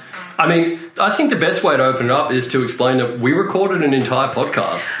honest, I mean, I think the best way to open it up is to explain that we recorded an entire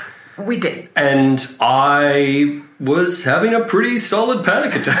podcast. We did. And I was having a pretty solid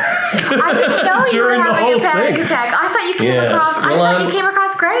panic attack. I didn't know you were having a panic attack. I thought you came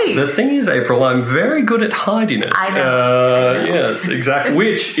across great. The thing is, April, I'm very good at hiding it. I know. Yes, exactly.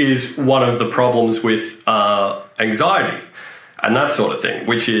 Which is one of the problems with anxiety and that sort of thing,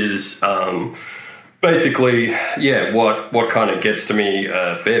 which is basically, what kind of gets to me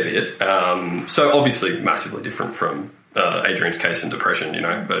a fair bit. So obviously massively different from Adrienne's case in depression,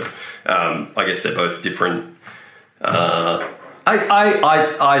 but I guess they're both different. I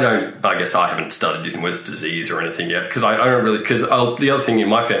guess I haven't started using the word disease or anything yet because I don't really, because the other thing in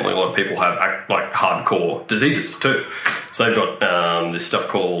my family, a lot of people have like hardcore diseases too. So they've got this stuff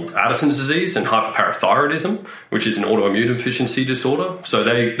called Addison's disease and hyperparathyroidism, which is an autoimmune deficiency disorder. So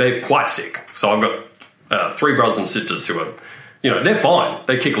they're quite sick. So I've got 3 brothers and sisters who are, they're fine.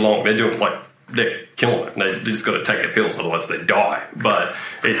 They kick along. They're doing they're killing it. They just got to take their pills, otherwise they die. But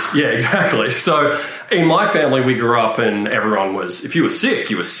exactly. So in my family, we grew up and everyone was, if you were sick,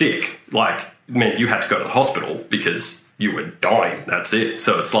 you were sick. Like, meant you had to go to the hospital because you were dying. That's it.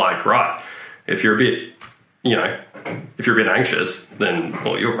 So it's like, right, if you're a bit, if you're a bit anxious, then,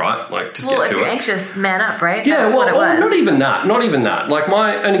 well, you're right. Like, just get to it. Well, if you're anxious, man up, right? Yeah, That's what it was. not even that. Like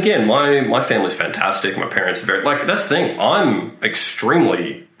my family's fantastic. My parents are very, that's the thing. I'm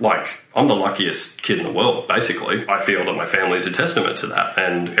extremely, I'm the luckiest kid in the world, basically. I feel that my family is a testament to that,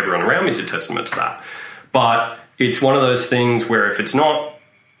 and everyone around me is a testament to that. But it's one of those things where if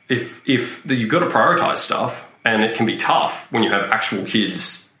you've got to prioritize stuff, and it can be tough when you have actual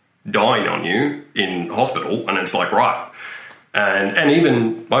kids dying on you in hospital, and it's like, right. And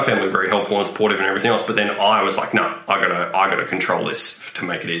even my family were very helpful and supportive and everything else, but then I was like, no, I gotta control this to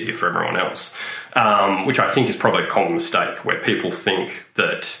make it easier for everyone else. Which I think is probably a common mistake, where people think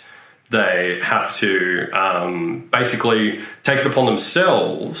that they have to basically take it upon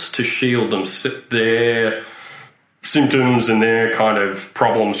themselves to shield their symptoms and their kind of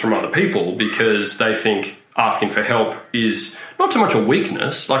problems from other people, because they think asking for help is not so much a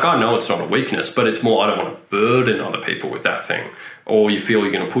weakness. Like, I know it's not a weakness, but it's more, I don't want to burden other people with that thing. Or you feel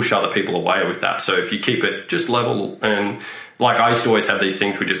you're going to push other people away with that. So if you keep it just level, and I used to always have these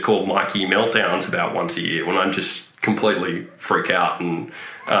things we just called Mikey meltdowns about once a year, when I just completely freak out, and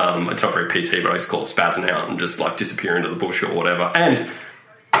it's not very PC, but I used to call it spazzing out and just disappear into the bush or whatever. And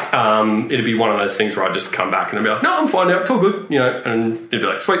it'd be one of those things where I'd just come back and I'd be like, no, I'm fine now, it's all good, and it'd be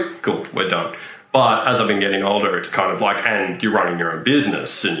like, sweet, cool, we're done. But as I've been getting older, it's kind of and you're running your own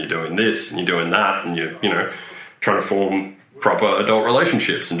business, and you're doing this and you're doing that, and you're, trying to form proper adult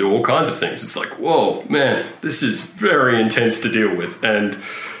relationships and do all kinds of things. It's like, whoa, man, this is very intense to deal with. And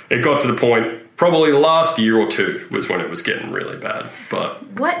it got to the point, probably the last year or two was when it was getting really bad. But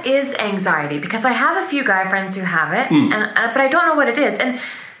what is anxiety? Because I have a few guy friends who have it, but I don't know what it is. And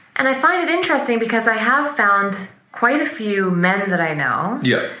I find it interesting because I have found quite a few men that I know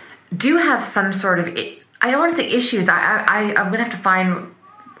do have some sort of, I don't want to say issues. I'm going to have to find,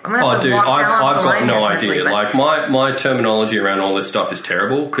 I'm going to have to walk down I've the line got no carefully, idea. My terminology around all this stuff is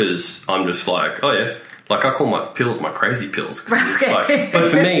terrible, because I'm just like, oh yeah. I call my pills my crazy pills. It's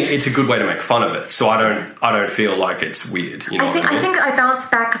but for me, it's a good way to make fun of it. So I don't feel like it's weird. I think I bounce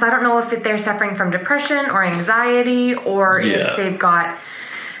back because I don't know if they're suffering from depression or anxiety, or if they've got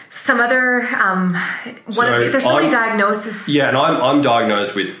some other, there's so many diagnoses. Yeah, and I'm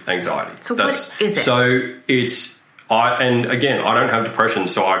diagnosed with anxiety. So what is it? So and again, I don't have depression,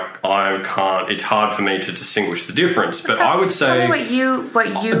 so I can't, it's hard for me to distinguish the difference. But I would say... Tell me what you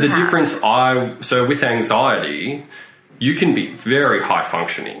the have. difference so with anxiety, you can be very high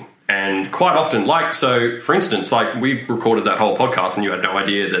functioning. And quite often, for instance, we recorded that whole podcast and you had no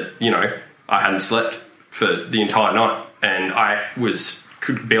idea that, I hadn't slept for the entire night and I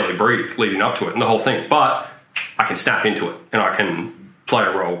could barely breathe leading up to it and the whole thing. But I can snap into it and I can play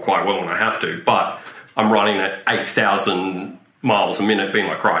a role quite well when I have to. But I'm running at 8,000 miles a minute being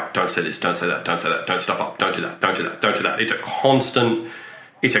like, right, don't say this, don't say that, don't say that, don't stuff up, don't do that, don't do that, don't do that. It's a constant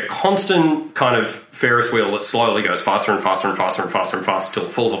kind of Ferris wheel that slowly goes faster and faster and faster and faster and faster till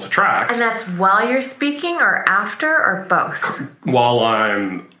it falls off the tracks. And that's while you're speaking or after or both? While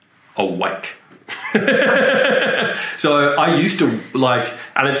I'm awake. So I used to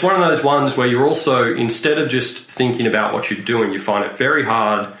and it's one of those ones where you're also, instead of just thinking about what you're doing, you find it very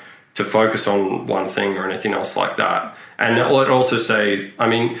hard to focus on one thing or anything else like that. And I'd also say,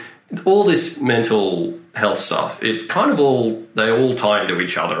 all this mental health stuff, they all tie into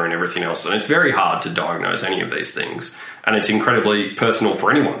each other and everything else. And it's very hard to diagnose any of these things. And it's incredibly personal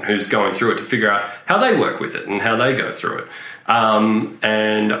for anyone who's going through it to figure out how they work with it and how they go through it.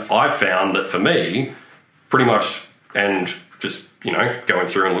 And I found that for me, pretty much, and just, going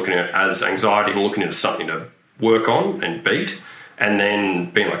through and looking at it as anxiety and looking at it as something to work on and beat, and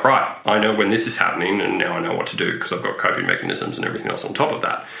then being like, right, I know when this is happening and now I know what to do because I've got coping mechanisms and everything else on top of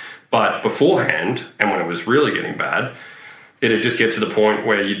that. But beforehand, and when it was really getting bad, it'd just get to the point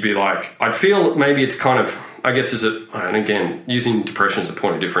where you'd be like, I'd feel maybe it's kind of, I guess, and again, using depression as a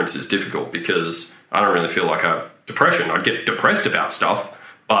point of difference is difficult because I don't really feel like I have depression. I get depressed about stuff,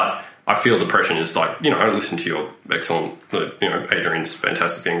 but I feel depression is I listen to your excellent, Adrian's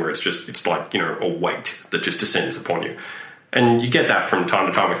fantastic thing where it's like, a weight that just descends upon you. And you get that from time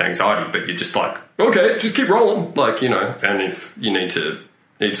to time with anxiety, but you're just like, okay, just keep rolling. And if you need to,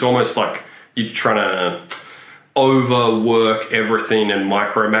 it's almost like you're trying to overwork everything and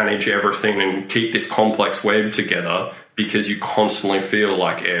micromanage everything and keep this complex web together because you constantly feel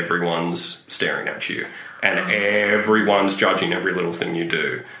like everyone's staring at you and everyone's judging every little thing you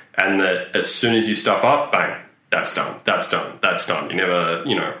do. And that as soon as you stuff up, bang, that's done, that's done, that's done. You never,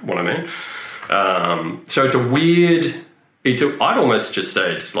 what I mean? So it's a weird... I'd almost just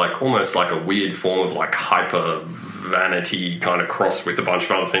say it's almost like a weird form of hyper vanity kind of crossed with a bunch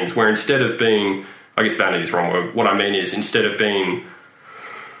of other things where instead of being, I guess vanity is the wrong word, what I mean is instead of being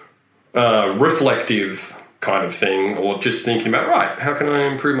reflective kind of thing or just thinking about, right, how can I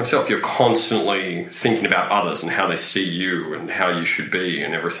improve myself? You're constantly thinking about others and how they see you and how you should be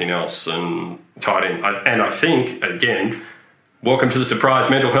and everything else and tied in. And I think, again, welcome to the Surprise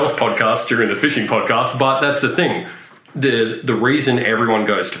Mental Health podcast during the fishing podcast, but that's the thing. The reason everyone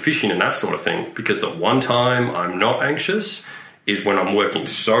goes to fishing and that sort of thing, because the one time I'm not anxious is when I'm working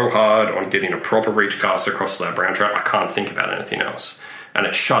so hard on getting a proper reach cast across that brown trout, I can't think about anything else. And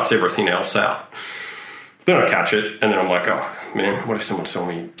it shuts everything else out. Then I catch it, and then I'm like, oh, man, what if someone saw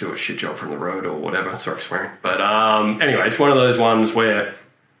me do a shit job from the road or whatever? Sorry for swearing. But anyway, it's one of those ones where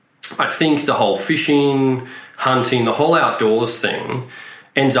I think the whole fishing, hunting, the whole outdoors thing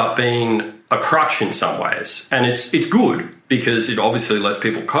ends up being a crutch in some ways. And it's good because it obviously lets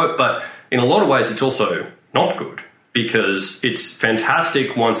people cope, but in a lot of ways it's also not good because it's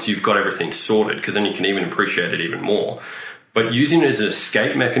fantastic once you've got everything sorted because then you can even appreciate it even more. But using it as an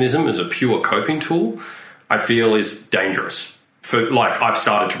escape mechanism, as a pure coping tool, I feel is dangerous. I've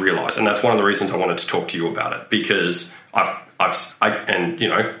started to realize, and that's one of the reasons I wanted to talk to you about it because I'm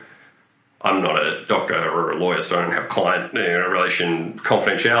not a doctor or a lawyer, so I don't have client relation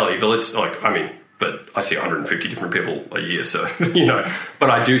confidentiality. But it's but I see 150 different people a year, so But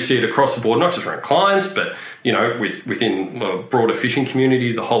I do see it across the board, not just around clients, but within the broader fishing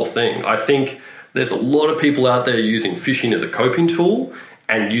community, the whole thing. I think there's a lot of people out there using fishing as a coping tool,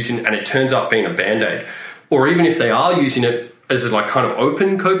 and it turns out being a band-aid, or even if they are using it as a kind of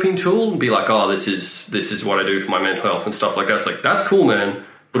open coping tool, and be like, oh, this is what I do for my mental health and stuff like that. It's that's cool, man.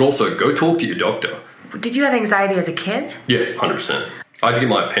 But also, go talk to your doctor. Did you have anxiety as a kid? Yeah, 100%. I had to get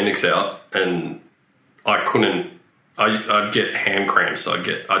my appendix out, and I couldn't. I'd get hand cramps.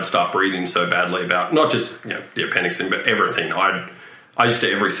 I'd start breathing so badly about not just the appendix thing, but everything. I used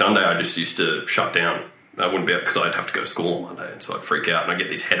to every Sunday. I just used to shut down. I wouldn't be able because I'd have to go to school on Monday, and so I'd freak out and I'd get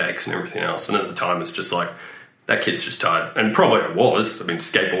these headaches and everything else. And at the time, it's just that kid's just tired, and probably I was. I've been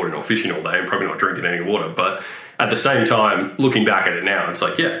skateboarding or fishing all day, and probably not drinking any water, but. At the same time, looking back at it now, it's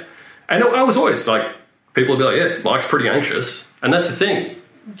yeah. And I was always people would be like, yeah, Mike's pretty anxious. And that's the thing.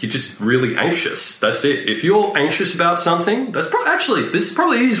 you're just really anxious. That's it. If you're anxious about something, this is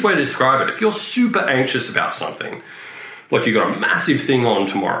probably the easiest way to describe it. If you're super anxious about something, like you've got a massive thing on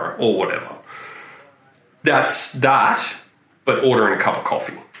tomorrow or whatever, that's that, but ordering a cup of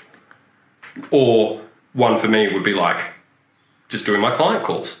coffee. Or one for me would be like just doing my client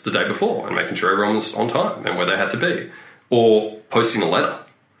calls the day before and making sure everyone was on time and where they had to be. Or posting a letter.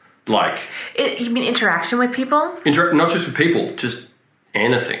 You mean interaction with people? Not just with people, just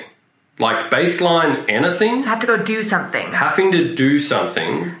anything. Like baseline anything. So have to go do something. Having to do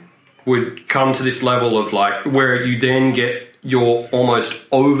something would come to this level of like where you then you're almost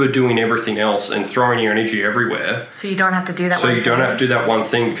overdoing everything else and throwing your energy everywhere. So you don't have to do that one thing. So you don't have to do that one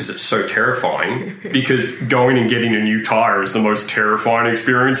thing because it's so terrifying. Because going and getting a new tire is the most terrifying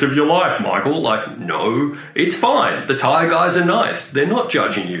experience of your life, Michael. Like, no, it's fine. The tire guys are nice. They're not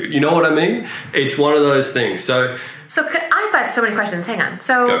judging you. You know what I mean? It's one of those things. So I've got so many questions. Hang on.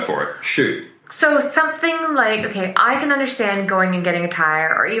 So go for it. Shoot. So something like, okay, I can understand going and getting a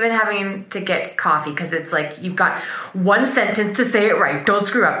tire or even having to get coffee because it's like you've got one sentence to say it right. Don't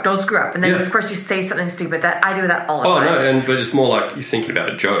screw up. Don't screw up. And then, of course, you say something stupid. I do that all the time. Oh, no, but it's more like you're thinking about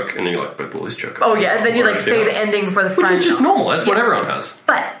a joke and then you're like, but this joke. Oh, yeah, and then you like say the ending before the front. Which is just normal. That's what everyone has.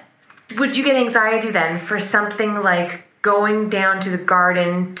 But would you get anxiety then for something like going down to the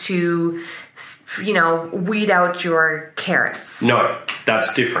garden to, weed out your carrots? No,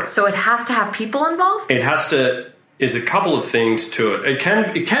 that's different. So it has to have people involved? There's a couple of things to it. It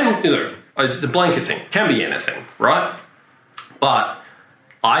can, it's a blanket thing. It can be anything, right? But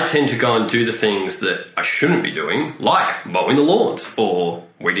I tend to go and do the things that I shouldn't be doing, like mowing the lawns or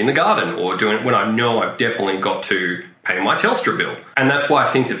weeding the garden or doing it when I know I've definitely got to pay my Telstra bill. And that's why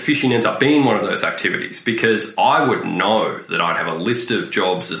I think that fishing ends up being one of those activities, because I would know that I'd have a list of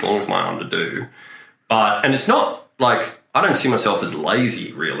jobs as long as my arm to do. And it's not like, I don't see myself as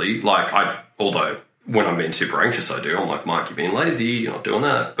lazy, really. Although when I'm being super anxious, I do. I'm like, Mike, you're being lazy, you're not doing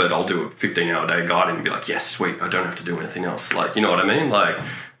that. But I'll do a 15-hour day guiding and be like, yes, sweet, I don't have to do anything else. Like, you know what I mean? Like,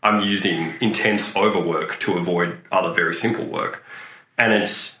 I'm using intense overwork to avoid other very simple work. And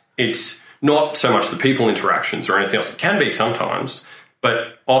it's not so much the people interactions or anything else. It can be sometimes,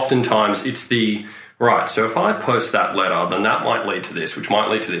 but oftentimes it's right, so if I post that letter, then that might lead to this, which might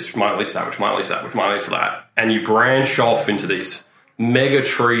lead to this, which might lead to that, which might lead to that, which might lead to that. And you branch off into these mega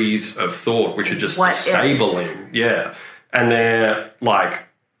trees of thought, which are just disabling. Yeah. And they're like,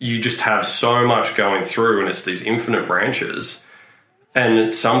 you just have so much going through and it's these infinite branches. And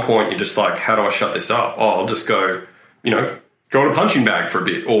at some point you're just like, how do I shut this up? Oh, I'll just go in a punching bag for a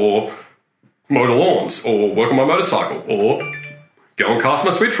bit, or mow the lawns, or work on my motorcycle, or go and cast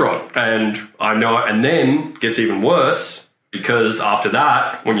my switch rod. And I know, and then it gets even worse because after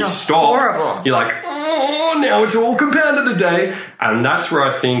that, when you stop, you're like, oh, now it's all compounded today. And that's where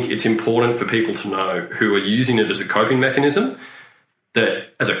I think it's important for people to know who are using it as a coping mechanism,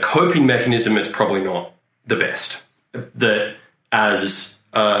 that as a coping mechanism, it's probably not the best. That as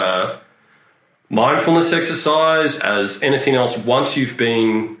a mindfulness exercise, as anything else, once you've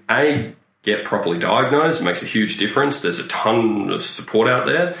been, get properly diagnosed, it makes a huge difference. There's a ton of support out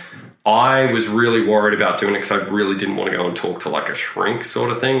there. I was really worried about doing it because I really didn't want to go and talk to like a shrink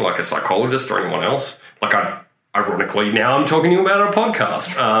sort of thing, like a psychologist or anyone else. Ironically, now I'm talking to you about it on a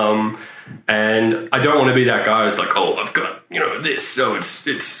podcast. And I don't want to be that guy who's like, oh, I've got, this. So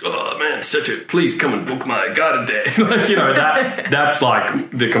it's oh man, please come and book my garden day. That's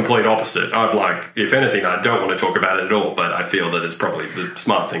like the complete opposite. I'd like, if anything, I don't want to talk about it at all, but I feel that it's probably the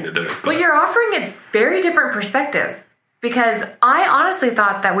smart thing to do. But you're offering a very different perspective, because I honestly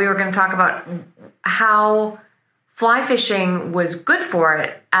thought that we were going to talk about how fly fishing was good for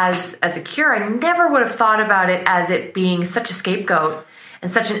it as a cure. I never would have thought about it as it being such a scapegoat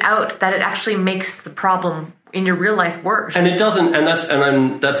and such an out that it actually makes the problem in your real life worse. And it doesn't, and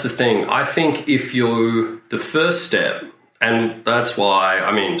that's the thing. I think if the first step, and that's why,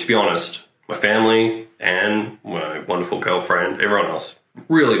 to be honest, my family and my wonderful girlfriend, everyone else,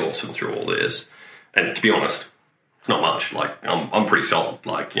 really awesome through all this. And to be honest, it's not much. Like, I'm pretty solid.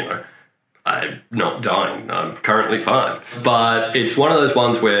 Like, I'm not dying. I'm currently fine. But it's one of those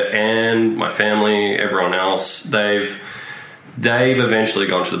ones where Anne, my family, everyone else, they've eventually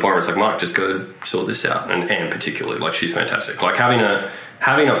gone to the point where it's like, Mike, just go sort this out. And Anne particularly, like, she's fantastic. Like, having a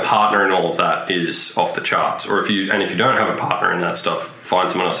partner in all of that is off the charts. Or if you don't have a partner in that stuff, find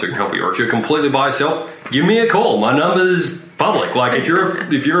someone else who can help you. Or if you're completely by yourself, give me a call. My number's public. Like, if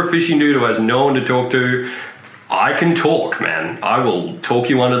you're a fishing dude who has no one to talk to, I can talk, man. I will talk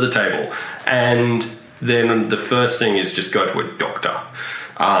you under the table. And then the first thing is just go to a doctor.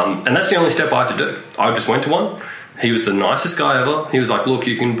 And that's the only step I had to do. I just went to one. He was the nicest guy ever. He was like, look,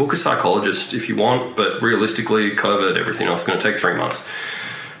 you can book a psychologist if you want, but realistically, COVID, everything else is going to take 3 months.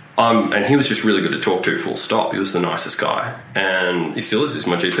 And he was just really good to talk to, full stop. He was the nicest guy. And he still is. He's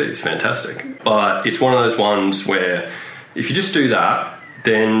my GP. He's fantastic. But it's one of those ones where if you just do that,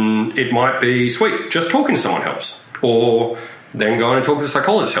 then it might be sweet. Just talking to someone helps. Or then going and talk to a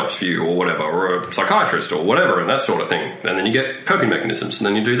psychologist helps for you or whatever, or a psychiatrist or whatever, and that sort of thing. And then you get coping mechanisms, and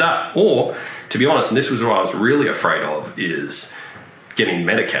then you do that. Or, to be honest, and this was what I was really afraid of, is getting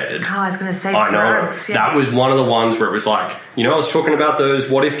medicated. Oh, I was going to say drugs. Yeah. That was one of the ones where it was like, I was talking about those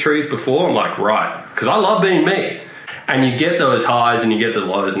what-if trees before. I'm like, right, because I love being me. And you get those highs and you get the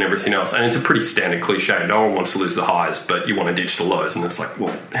lows and everything else. And it's a pretty standard cliche. No one wants to lose the highs, but you want to ditch the lows. And it's like,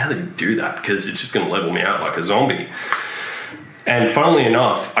 well, how do you do that? Because it's just going to level me out like a zombie. And funnily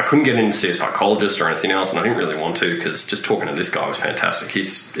enough, I couldn't get in to see a psychologist or anything else, and I didn't really want to because just talking to this guy was fantastic.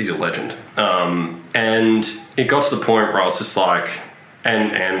 He's a legend. And it got to the point where I was just like,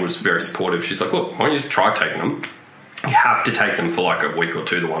 and Anne was very supportive. She's like, look, why don't you try taking them? You have to take them for like a week or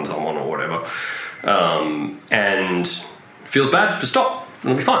two, the ones I'm on or whatever. And feels bad, just stop.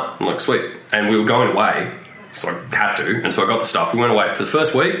 It'll be fine. I'm like, sweet. And we were going away, so I had to. And so I got the stuff. We went away for the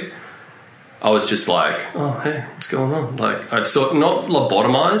first week. I was just like, oh, hey, what's going on? Like, I'd sort of not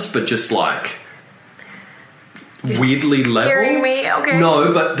lobotomized, but just like weirdly level. Scaring me, okay.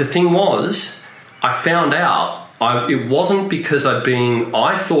 No, but the thing was, I found out it wasn't because I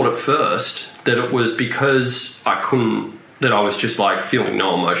thought at first that it was because that I was just like feeling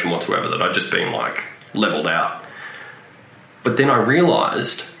no emotion whatsoever, that I'd just been like leveled out. But then I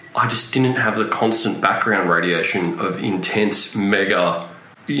realized I just didn't have the constant background radiation of intense mega,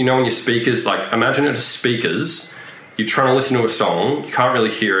 when your speakers, like imagine it as speakers, you're trying to listen to a song, you can't really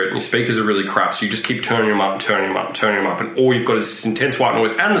hear it, and your speakers are really crap, so you just keep turning them up and turning them up and turning them up, and all you've got is this intense white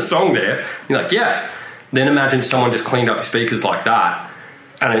noise and the song there. You're like, yeah. Then imagine someone just cleaned up your speakers like that,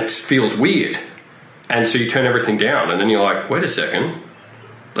 and it feels weird. And so you turn everything down, and then you're like, wait a second,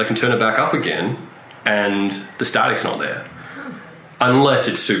 they can turn it back up again, and the static's not there. Unless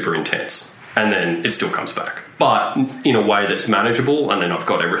it's super intense, and then it still comes back. But in a way that's manageable, and then I've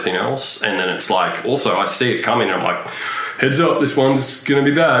got everything else, and then it's like, also I see it coming, and I'm like, heads up, this one's going to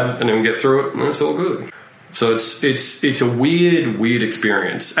be bad, and then we get through it, and it's all good. So it's a weird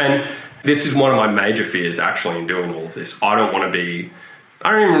experience. And this is one of my major fears, actually, in doing all of this. I don't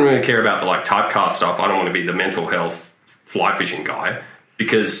even really care about the like typecast stuff. I don't want to be the mental health fly fishing guy,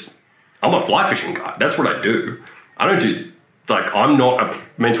 because I'm a fly fishing guy. That's what I do. I don't do, like, I'm not a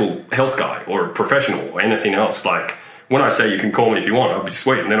mental health guy or a professional or anything else. Like, when I say you can call me if you want, I'll be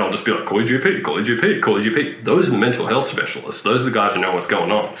sweet, and then I'll just be like, call your GP, call your GP, call your GP. Those are the mental health specialists. Those are the guys who know what's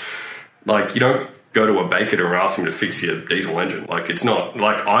going on. Like, you don't go to a baker and ask him to fix your diesel engine. Like, it's not,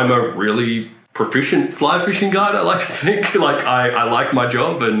 like, I'm a really proficient fly fishing guide, I like to think. Like, I like my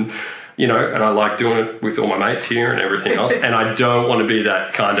job, and and I like doing it with all my mates here and everything else, and I don't want to be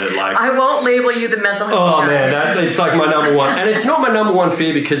that kind of like, I won't label you the mental health guy. Man, it's like my number one, and it's not my number one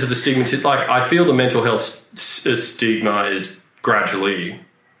fear because of the stigma. Like, I feel the mental health stigma is gradually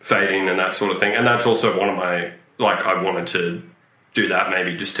fading and that sort of thing, and that's also one of my, like, I wanted to do that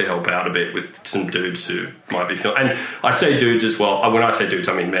maybe just to help out a bit with some dudes who might be feeling, and I say dudes as well. When I say dudes,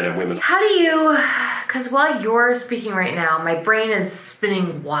 I mean men and women. How do you, because while you're speaking right now, my brain is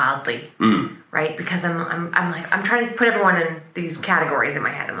spinning wildly, right? Because I'm trying to put everyone in these categories in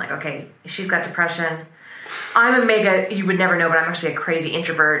my head. I'm like, okay, she's got depression. I'm a mega, you would never know, but I'm actually a crazy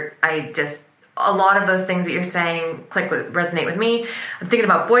introvert. A lot of those things that you're saying resonate with me. I'm thinking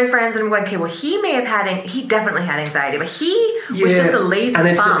about boyfriends, and I'm going, okay, well, he definitely had anxiety, but he was just a lazy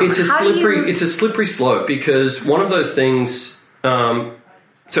bum. It's a slippery slope, because one of those things,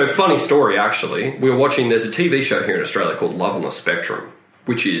 so funny story, actually, there's a TV show here in Australia called Love on the Spectrum,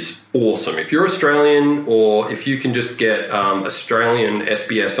 which is awesome. If you're Australian, or if you can just get Australian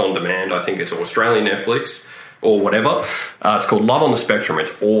SBS on demand, I think it's Australian Netflix, or whatever. It's called Love on the Spectrum.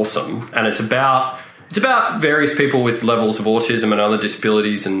 It's awesome. And it's about various people with levels of autism and other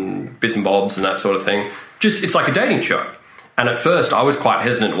disabilities and bits and bobs and that sort of thing. It's like a dating show. And at first I was quite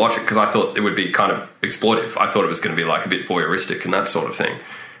hesitant to watch it because I thought it would be kind of exploitive. I thought it was going to be like a bit voyeuristic and that sort of thing.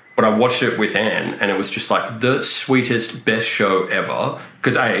 But I watched it with Anne, and it was just like the sweetest, best show ever.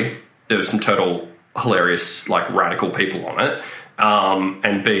 Because there was some total hilarious, like, radical people on it.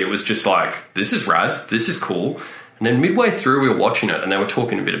 And B, it was just like, this is rad, this is cool. And then midway through we were watching it, and they were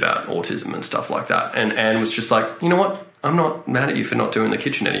talking a bit about autism and stuff like that. And Anne was just like, you know what? I'm not mad at you for not doing the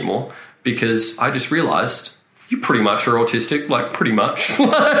kitchen anymore, because I just realised you pretty much are autistic, like pretty much.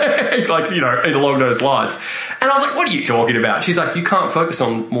 It's like, along those lines. And I was like, what are you talking about? She's like, you can't focus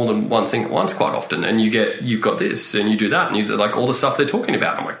on more than one thing at once quite often. And you've got this and you do that and you do like all the stuff they're talking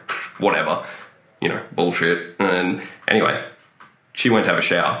about. I'm like, whatever, bullshit. And anyway, she went to have a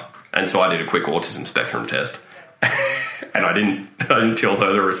shower. And so I did a quick autism spectrum test. And I didn't tell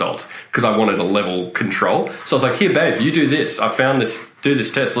her the results because I wanted a level control. So I was like, here, babe, you do this. I found this, do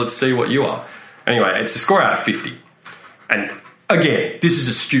this test. Let's see what you are. Anyway, it's a score out of 50. And again, this is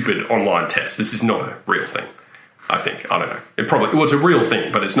a stupid online test. This is not a real thing, I think. I don't know. It's a real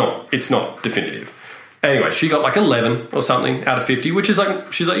thing, but it's not definitive. Anyway, she got like 11 or something out of 50, which is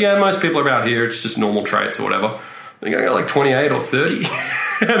like, she's like, yeah, most people are about here. It's just normal traits or whatever. I think I got like 28 or 30.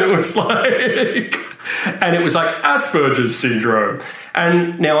 And it was like Asperger's syndrome.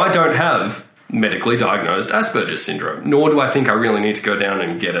 And now I don't have medically diagnosed Asperger's syndrome, nor do I think I really need to go down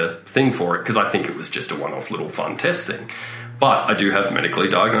and get a thing for it because I think it was just a one-off little fun test thing. But I do have medically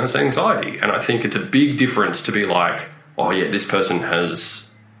diagnosed anxiety, and I think it's a big difference to be like, oh yeah, this person has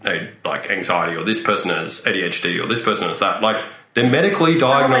anxiety, or this person has ADHD, or this person has that. Like, they're medically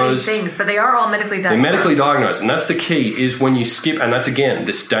diagnosed. So many things, but they are all medically diagnosed. They're medically diagnosed, and that's the key, is when you skip, and that's, again,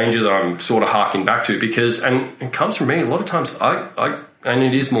 this danger that I'm sort of harking back to, because, and it comes from me, a lot of times, and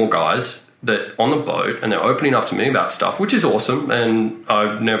it is more guys that on the boat, and they're opening up to me about stuff, which is awesome, and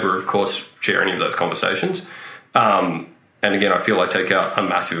I never, of course, share any of those conversations. And again, I feel I take out a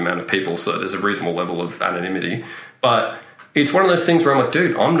massive amount of people, so there's a reasonable level of anonymity. But it's one of those things where I'm like,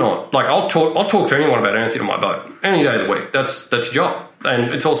 dude, I'm not, like, I'll talk to anyone about anything on my boat, any day of the week. That's your job.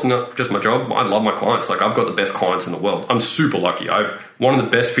 And it's also not just my job. I love my clients. Like, I've got the best clients in the world. I'm super lucky. I've one of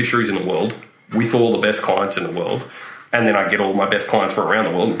the best fisheries in the world with all the best clients in the world. And then I get all my best clients from around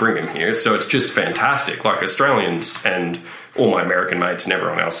the world and bring them here. So it's just fantastic. Like, Australians and all my American mates and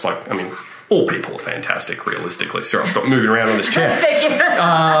everyone else, like, I mean, all people are fantastic, realistically. So I'll stop moving around on this chair. Thank you.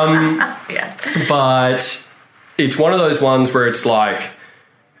 Yeah. But it's one of those ones where it's like,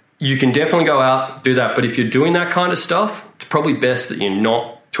 you can definitely go out, do that. But if you're doing that kind of stuff, it's probably best that you're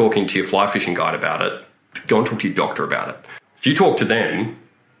not talking to your fly fishing guide about it. Go and talk to your doctor about it. If you talk to them,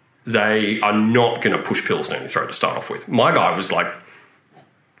 they are not going to push pills down your throat to start off with. My guy was like,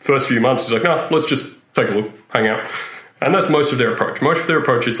 first few months, he's like, no, let's just take a look, hang out. And that's most of their approach. Most of their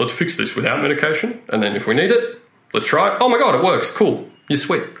approach is, let's fix this without medication, and then if we need it, let's try it. Oh my God, it works. Cool. You're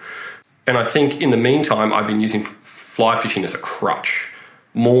sweet. And I think in the meantime, I've been using fly fishing as a crutch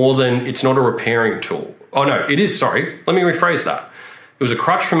more than, it's not a repairing tool. Oh no, it is, sorry. Let me rephrase that. It was a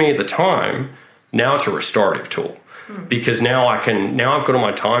crutch for me at the time. Now it's a restorative tool. Because now I've got all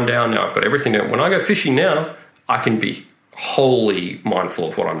my time down, now I've got everything down. When I go fishing now, I can be wholly mindful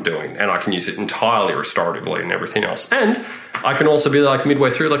of what I'm doing, and I can use it entirely restoratively and everything else. And I can also be like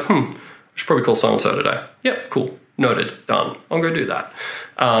midway through, like, I should probably call so-and-so today. Yep, cool, noted, done. I'll go do that.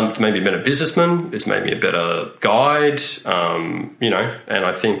 It's made me a better businessman, it's made me a better guide, and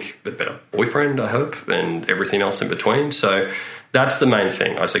I think a better boyfriend, I hope, and everything else in between. So that's the main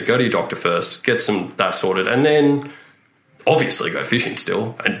thing. I say go to your doctor first, get that sorted, and then obviously go fishing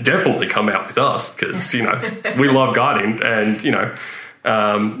still, and definitely come out with us because, we love guiding, and,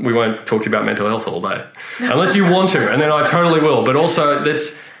 we won't talk to you about mental health all day unless you want to, and then I totally will. But also,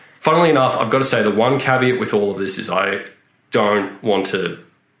 that's, funnily enough, I've got to say the one caveat with all of this is I don't want to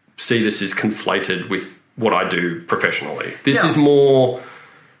see this as conflated with what I do professionally. This is more,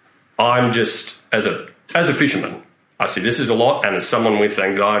 I'm just, as a fisherman, I see this is a lot, and as someone with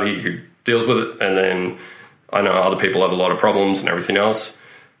anxiety who deals with it, and then I know other people have a lot of problems and everything else.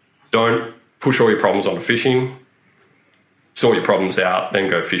 Don't push all your problems onto fishing. Sort your problems out, then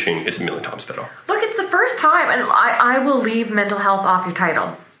go fishing. It's a million times better. Look, it's the first time, and I will leave mental health off your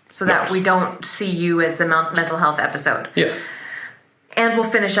title so that we don't see you as the mental health episode. Yeah. And we'll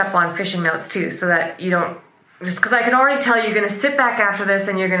finish up on fishing notes too, so that you don't, just because I can already tell you're going to sit back after this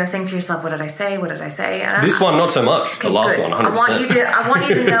and you're going to think to yourself, what did I say? What did I say? This one, not so much. Okay, the last one, 100%. I want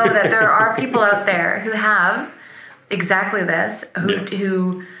you to know that there are people out there who have exactly this,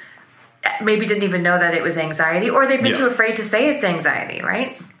 who maybe didn't even know that it was anxiety, or they've been too afraid to say it's anxiety,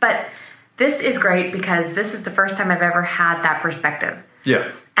 right? But this is great because this is the first time I've ever had that perspective.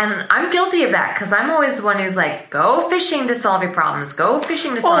 Yeah. And I'm guilty of that because I'm always the one who's like, go fishing to solve your problems. Go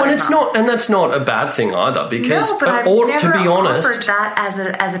fishing to solve your problems. And that's not a bad thing either, because no, but I've never offered that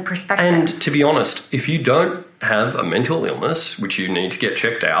as a perspective. And to be honest, if you don't have a mental illness, which you need to get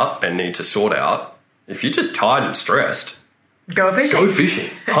checked out and need to sort out, if you're just tired and stressed, go fishing. Go fishing,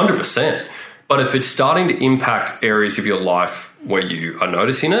 100%. But if it's starting to impact areas of your life where you are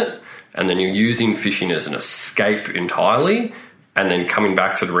noticing it, and then you're using fishing as an escape entirely, and then coming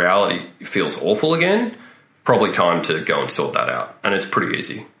back to the reality feels awful again, probably time to go and sort that out. And it's pretty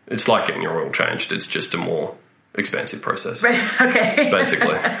easy. It's like getting your oil changed. It's just a more expensive process. Right. Okay.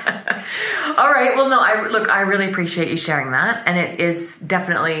 Basically. All right. Well, no, I really appreciate you sharing that. And it is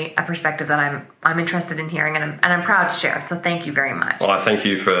definitely a perspective that I'm interested in hearing and I'm proud to share. So thank you very much. Well, I thank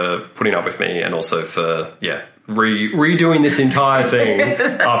you for putting up with me and also for, redoing this entire thing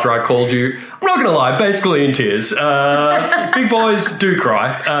after I called you. I'm not going to lie, basically in tears. Big boys do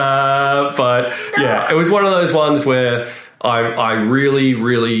cry. But yeah, it was one of those ones where I really,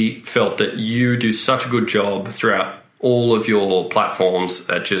 really felt that you do such a good job throughout all of your platforms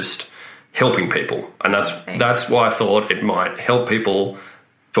at just helping people. And that's why I thought it might help people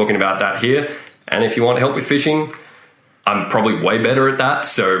talking about that here. And if you want help with fishing, I'm probably way better at that.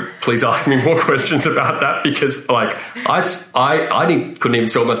 So please ask me more questions about that because I couldn't even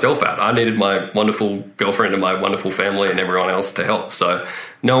sort myself out. I needed my wonderful girlfriend and my wonderful family and everyone else to help. So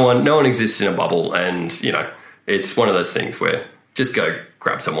no one exists in a bubble. And, it's one of those things where just go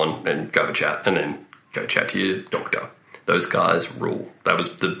grab someone and go have a chat and then go chat to your doctor. Those guys rule. That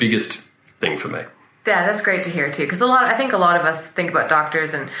was the biggest thing for me. Yeah, that's great to hear too. Because I think a lot of us think about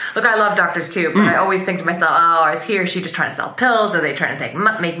doctors, and look, I love doctors too, but I always think to myself, oh, is he or she just trying to sell pills? Are they trying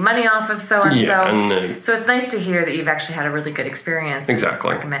to make money off of so and so? So it's nice to hear that you've actually had a really good experience.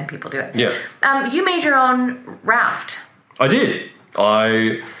 Exactly. And recommend people do it. Yeah. You made your own raft. I did.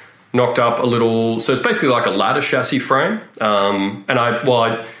 I knocked up a little, so it's basically like a ladder chassis frame.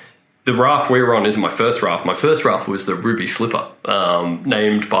 The raft we were on isn't my first raft. My first raft was the Ruby Slipper,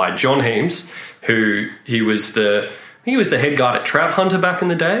 named by John Heames, who he was the head guide at Trout Hunter back in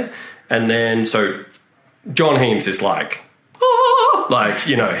the day. And then, so John Heames is he's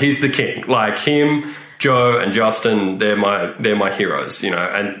the king. Like him, Joe and Justin, they're my heroes,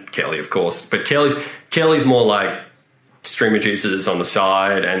 and Kelly, of course. But Kelly's more like Stream of Jesus on the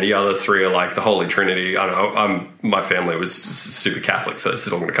side, and the other three are like the Holy Trinity. I don't know. My family was super Catholic, so this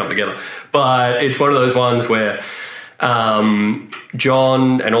is all going to come together. But it's one of those ones where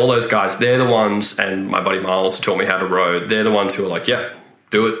John and all those guys, they're the ones, and my buddy Miles who taught me how to row, they're the ones who are like, yeah,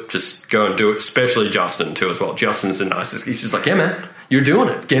 do it. Just go and do it. Especially Justin too as well. Justin's the nicest. He's just like, yeah, man, you're doing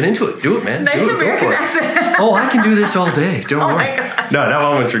it. Get into it. Do it, man. Nice do it. American Go for accent. it. Oh, I can do this all day. Don't worry. My God. No, that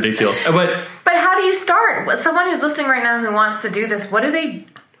one was ridiculous. But how do you start? Someone who's listening right now who wants to do this, what do they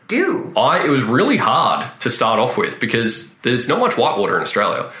do? It was really hard to start off with because there's not much whitewater in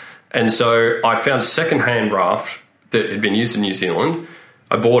Australia. And so I found a secondhand raft that had been used in New Zealand.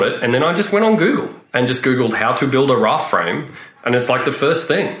 I bought it, and then I just went on Google and just Googled how to build a raft frame, and it's like the first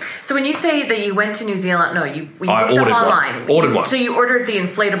thing. So when you say that you went to New Zealand, I ordered online. Ordered one. So you ordered the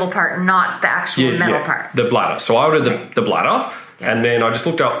inflatable part, not the actual metal part. The bladder. So I ordered the bladder, and then I just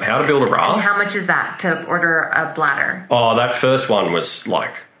looked up how to build a raft. And how much is that to order a bladder? Oh, that first one was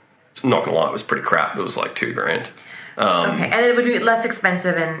like, I'm not gonna lie, it was pretty crap. It was like $2,000. Okay, and it would be less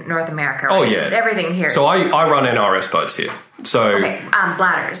expensive in North America, right? Oh, yeah. Because everything here. So I run NRS boats here. So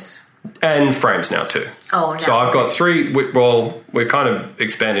bladders. And frames now too. Oh, no. So I've got three, we're kind of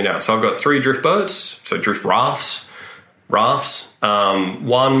expanding out. So I've got 3 drift boats, so drift rafts.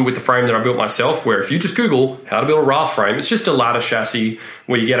 One with the frame that I built myself, where if you just Google how to build a raft frame, it's just a ladder chassis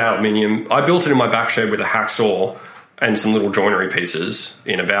where you get aluminium. I built it in my back shed with a hacksaw and some little joinery pieces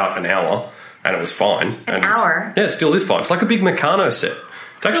in about an hour, and it was fine. An hour? Yeah, it still is fine. It's like a big Meccano set.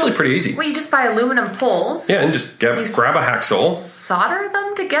 It's actually pretty easy. Well, you just buy aluminum poles. Yeah, and just grab a hacksaw. Solder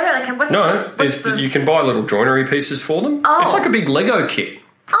them together? You can buy little joinery pieces for them. Oh. It's like a big Lego kit.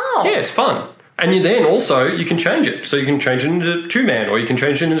 Oh. Yeah, it's fun. And you can change it. So you can change it into 2-man, or you can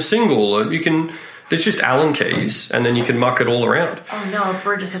change it into single, or there's just Allen keys, and then you can muck it all around. Oh no, a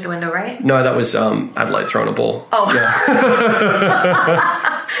bird just hit the window, right? No, that was Adelaide throwing a ball. Oh. Yeah.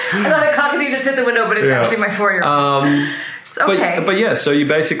 I thought a cockatoo just hit the window, but it's actually my 4-year-old. Okay. But yeah, so you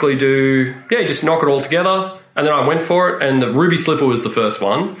basically you just knock it all together, and then I went for it, and the Ruby Slipper was the first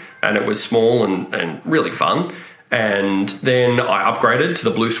one, and it was small and really fun. And then I upgraded to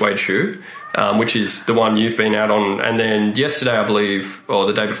the blue suede shoe, which is the one you've been out on. And then yesterday, I believe, or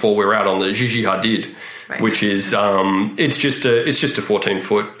the day before, we were out on the Gigi Hadid, which is it's just a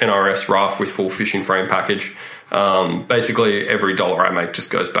 14-foot NRS raft with full fishing frame package. Basically, every dollar I make just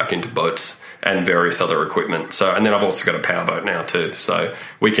goes back into boats and various other equipment. So, and then I've also got a powerboat now too. So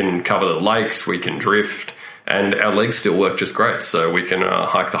we can cover the lakes, we can drift, and our legs still work just great. So we can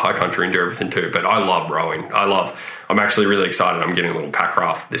hike the high country and do everything too. But I love rowing. I'm actually really excited. I'm getting a little pack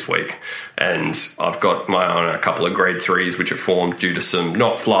raft this week, and I've got my own a couple of grade 3s which have formed due to some,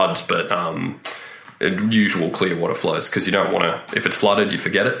 not floods, but usual clear water flows, because you don't want to, if it's flooded, you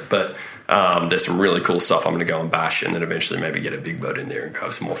forget it. But There's some really cool stuff I'm going to go and bash, and then eventually maybe get a big boat in there and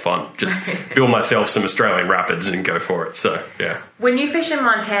have some more fun. Just build myself some Australian rapids and go for it. So, yeah. When you fish in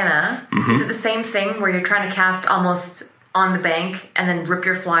Montana, is it the same thing where you're trying to cast almost on the bank and then rip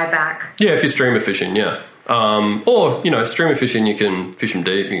your fly back? Yeah, if you're streamer fishing, yeah. Or, streamer fishing, you can fish them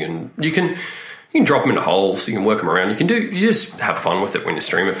deep. You can drop them into holes. You can work them around. You just have fun with it when you're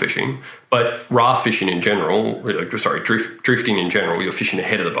streamer fishing. But raft fishing in general, drifting in general, you're fishing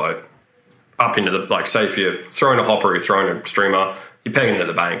ahead of the boat, up into the, say if you're throwing a hopper, you're throwing a streamer, you're pegging it at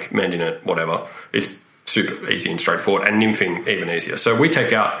the bank, mending it, whatever. It's super easy and straightforward, and nymphing even easier. So I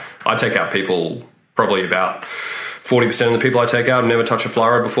take out people, probably about 40% of the people I take out have never touched a fly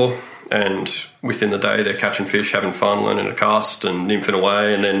rod before. And within the day, they're catching fish, having fun, learning to cast and nymphing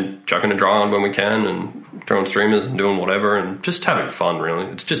away, and then chucking a dry on when we can and throwing streamers and doing whatever and just having fun, really.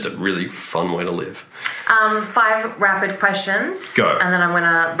 It's just a really fun way to live. 5 rapid questions. Go. And then I'm going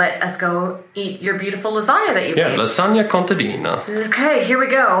to let us go eat your beautiful lasagna that you made. Yeah, lasagna contadina. Okay, here we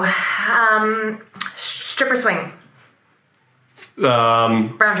go. Strip or swing?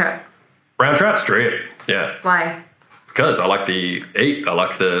 Brown trout. Brown trout, strip. Yeah. Why? Because I like the eat. I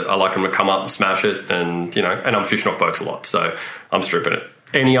like them to come up and smash it, and and I'm fishing off boats a lot, so I'm stripping it.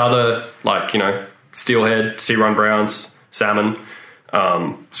 Any other steelhead, sea run browns, salmon,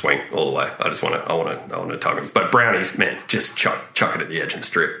 swing all the way. I want to tug them. But brownies, man, just chuck it at the edge and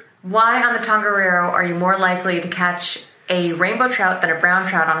strip. Why on the Tongariro are you more likely to catch a rainbow trout than a brown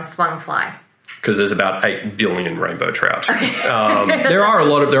trout on a swung fly? Because there's about 8 billion rainbow trout. There are a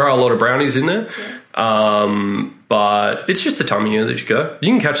lot of brownies in there. But it's just the time of year that you go. You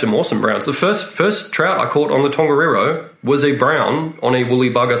can catch some awesome browns. The first trout I caught on the Tongariro was a brown on a woolly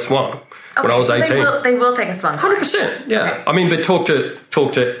bugger swung when I was 18. They will take a swung. 100%, yeah. Okay. I mean, but talk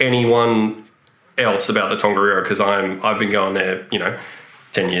to anyone else about the Tongariro, because I've been going there,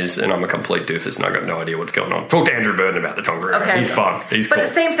 10 years, and I'm a complete doofus, and I've got no idea what's going on. Talk to Andrew Burton about the Tongariro. Okay. He's fun. He's cool. But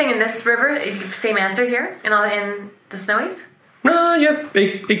the same thing in this river. Same answer here in the Snowies. No, yeah.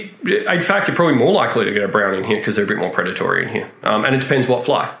 In fact, you're probably more likely to get a brown in here because they're a bit more predatory in here. And it depends what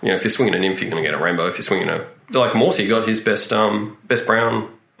fly. If you're swinging a nymph, you're going to get a rainbow. If you're swinging like Morsey got his best brown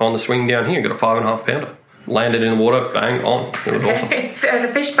on the swing down here. Got a 5.5 pounder. Landed in the water, bang, on. It was awesome. Are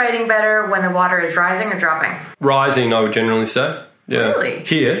the fish biting better when the water is rising or dropping? Rising, I would generally say. Yeah. Really?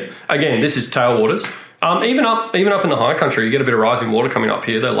 Here, again, this is tailwaters. Even up in the high country, you get a bit of rising water coming up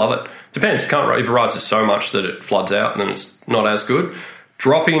here. They love it. Depends. If it rises so much that it floods out, then it's not as good.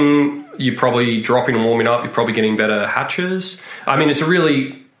 Dropping and warming up, you're probably getting better hatches. I mean, it's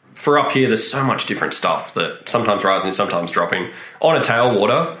for up here, there's so much different stuff that sometimes rising, sometimes dropping. On a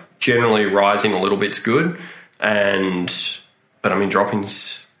tailwater, generally rising a little bit's good. But I mean,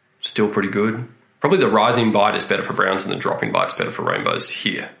 dropping's still pretty good. Probably the rising bite is better for browns and the dropping bite's better for rainbows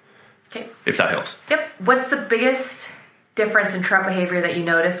here. Okay. If that helps. Yep. What's the biggest difference in trout behavior that you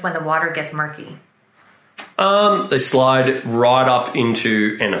notice when the water gets murky? They slide right up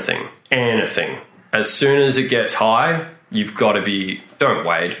into anything. As soon as it gets high, you've got to don't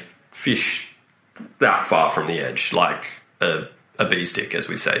wade, fish that far from the edge, like a bee stick, as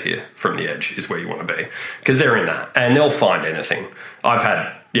we say here, from the edge is where you want to be. Because they're in that, and they'll find anything.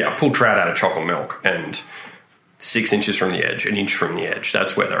 I've pulled trout out of chocolate milk, and 6 inches from the edge, 1 inch from the edge.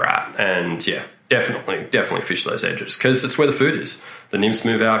 That's where they're at. And yeah, definitely fish those edges because that's where the food is. The nymphs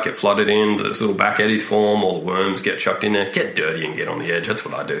move out, get flooded in, those little back eddies form, all the worms get chucked in there, get dirty and get on the edge. That's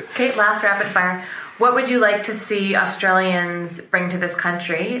what I do. Okay, last rapid fire. What would you like to see Australians bring to this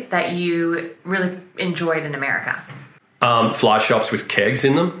country that you really enjoyed in America? Fly shops with kegs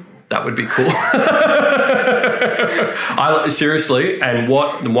in them. That would be cool. Seriously, and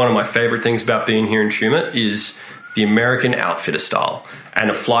one of my favorite things about being here in Tumut is the American outfitter style and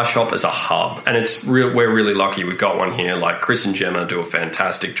a fly shop as a hub. And we're really lucky we've got one here. Like Chris and Gemma do a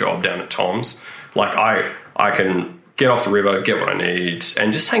fantastic job down at Tom's. Like I can get off the river, get what I need,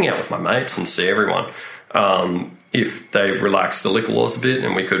 and just hang out with my mates and see everyone. If they relax the liquor laws a bit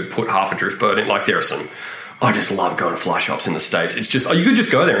and we could put half a drift boat in, like I just love going to fly shops in the States. It's just, you could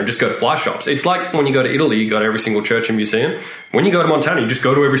just go there and just go to fly shops. It's like when you go to Italy, you go to every single church and museum. When you go to Montana, you just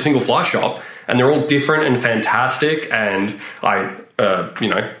go to every single fly shop, and they're all different and fantastic. And I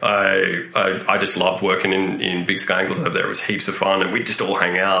just loved working in Big Sky Angles over there. It was heaps of fun, and we just all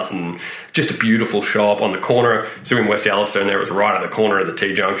hang out, and just a beautiful shop on the corner. So in West Yellowstone, there was right at the corner of the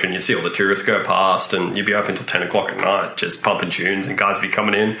T-junction. You'd see all the tourists go past, and you'd be open until 10 o'clock at night, just pumping tunes, and guys would be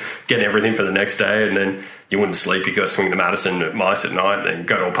coming in, getting everything for the next day, and then you wouldn't sleep. You go swing to Madison at Mice at night, and then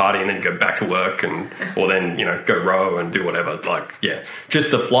go to a party, and then go back to work, or then go row and do whatever. but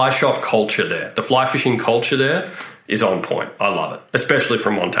just the fly shop culture there, the fly fishing culture there is on point. I love it, especially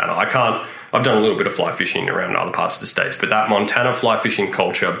from Montana. I've done a little bit of fly fishing around other parts of the States, but that Montana fly fishing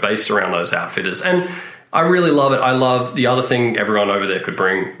culture based around those outfitters, and I really love it. I love the other thing everyone over there could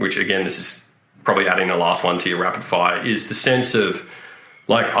bring, which again, this is probably adding the last one to your rapid fire, is the sense of,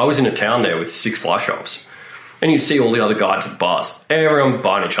 I was in a town there with 6 fly shops, and you'd see all the other guys at bars, everyone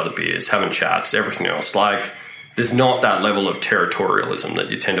buying each other beers, having chats, everything else. There's not that level of territorialism that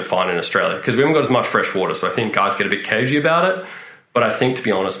you tend to find in Australia, because we haven't got as much fresh water, so I think guys get a bit cagey about it. But I think, to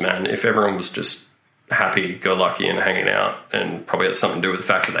be honest, man, if everyone was just happy-go-lucky and hanging out, and probably has something to do with the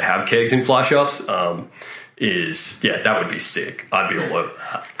fact that they have kegs in fly shops, that would be sick. I'd be all over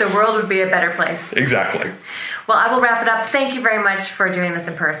that. The world would be a better place. Exactly. Well, I will wrap it up. Thank you very much for doing this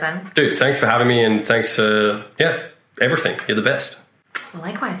in person. Dude, thanks for having me, and thanks for, everything. You're the best. Well,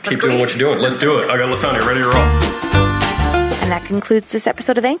 likewise. Keep doing what you're doing. Let's do it. I got Lasagna ready to roll. And that concludes this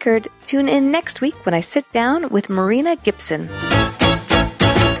episode of Anchored. Tune in next week when I sit down with Marina Gibson.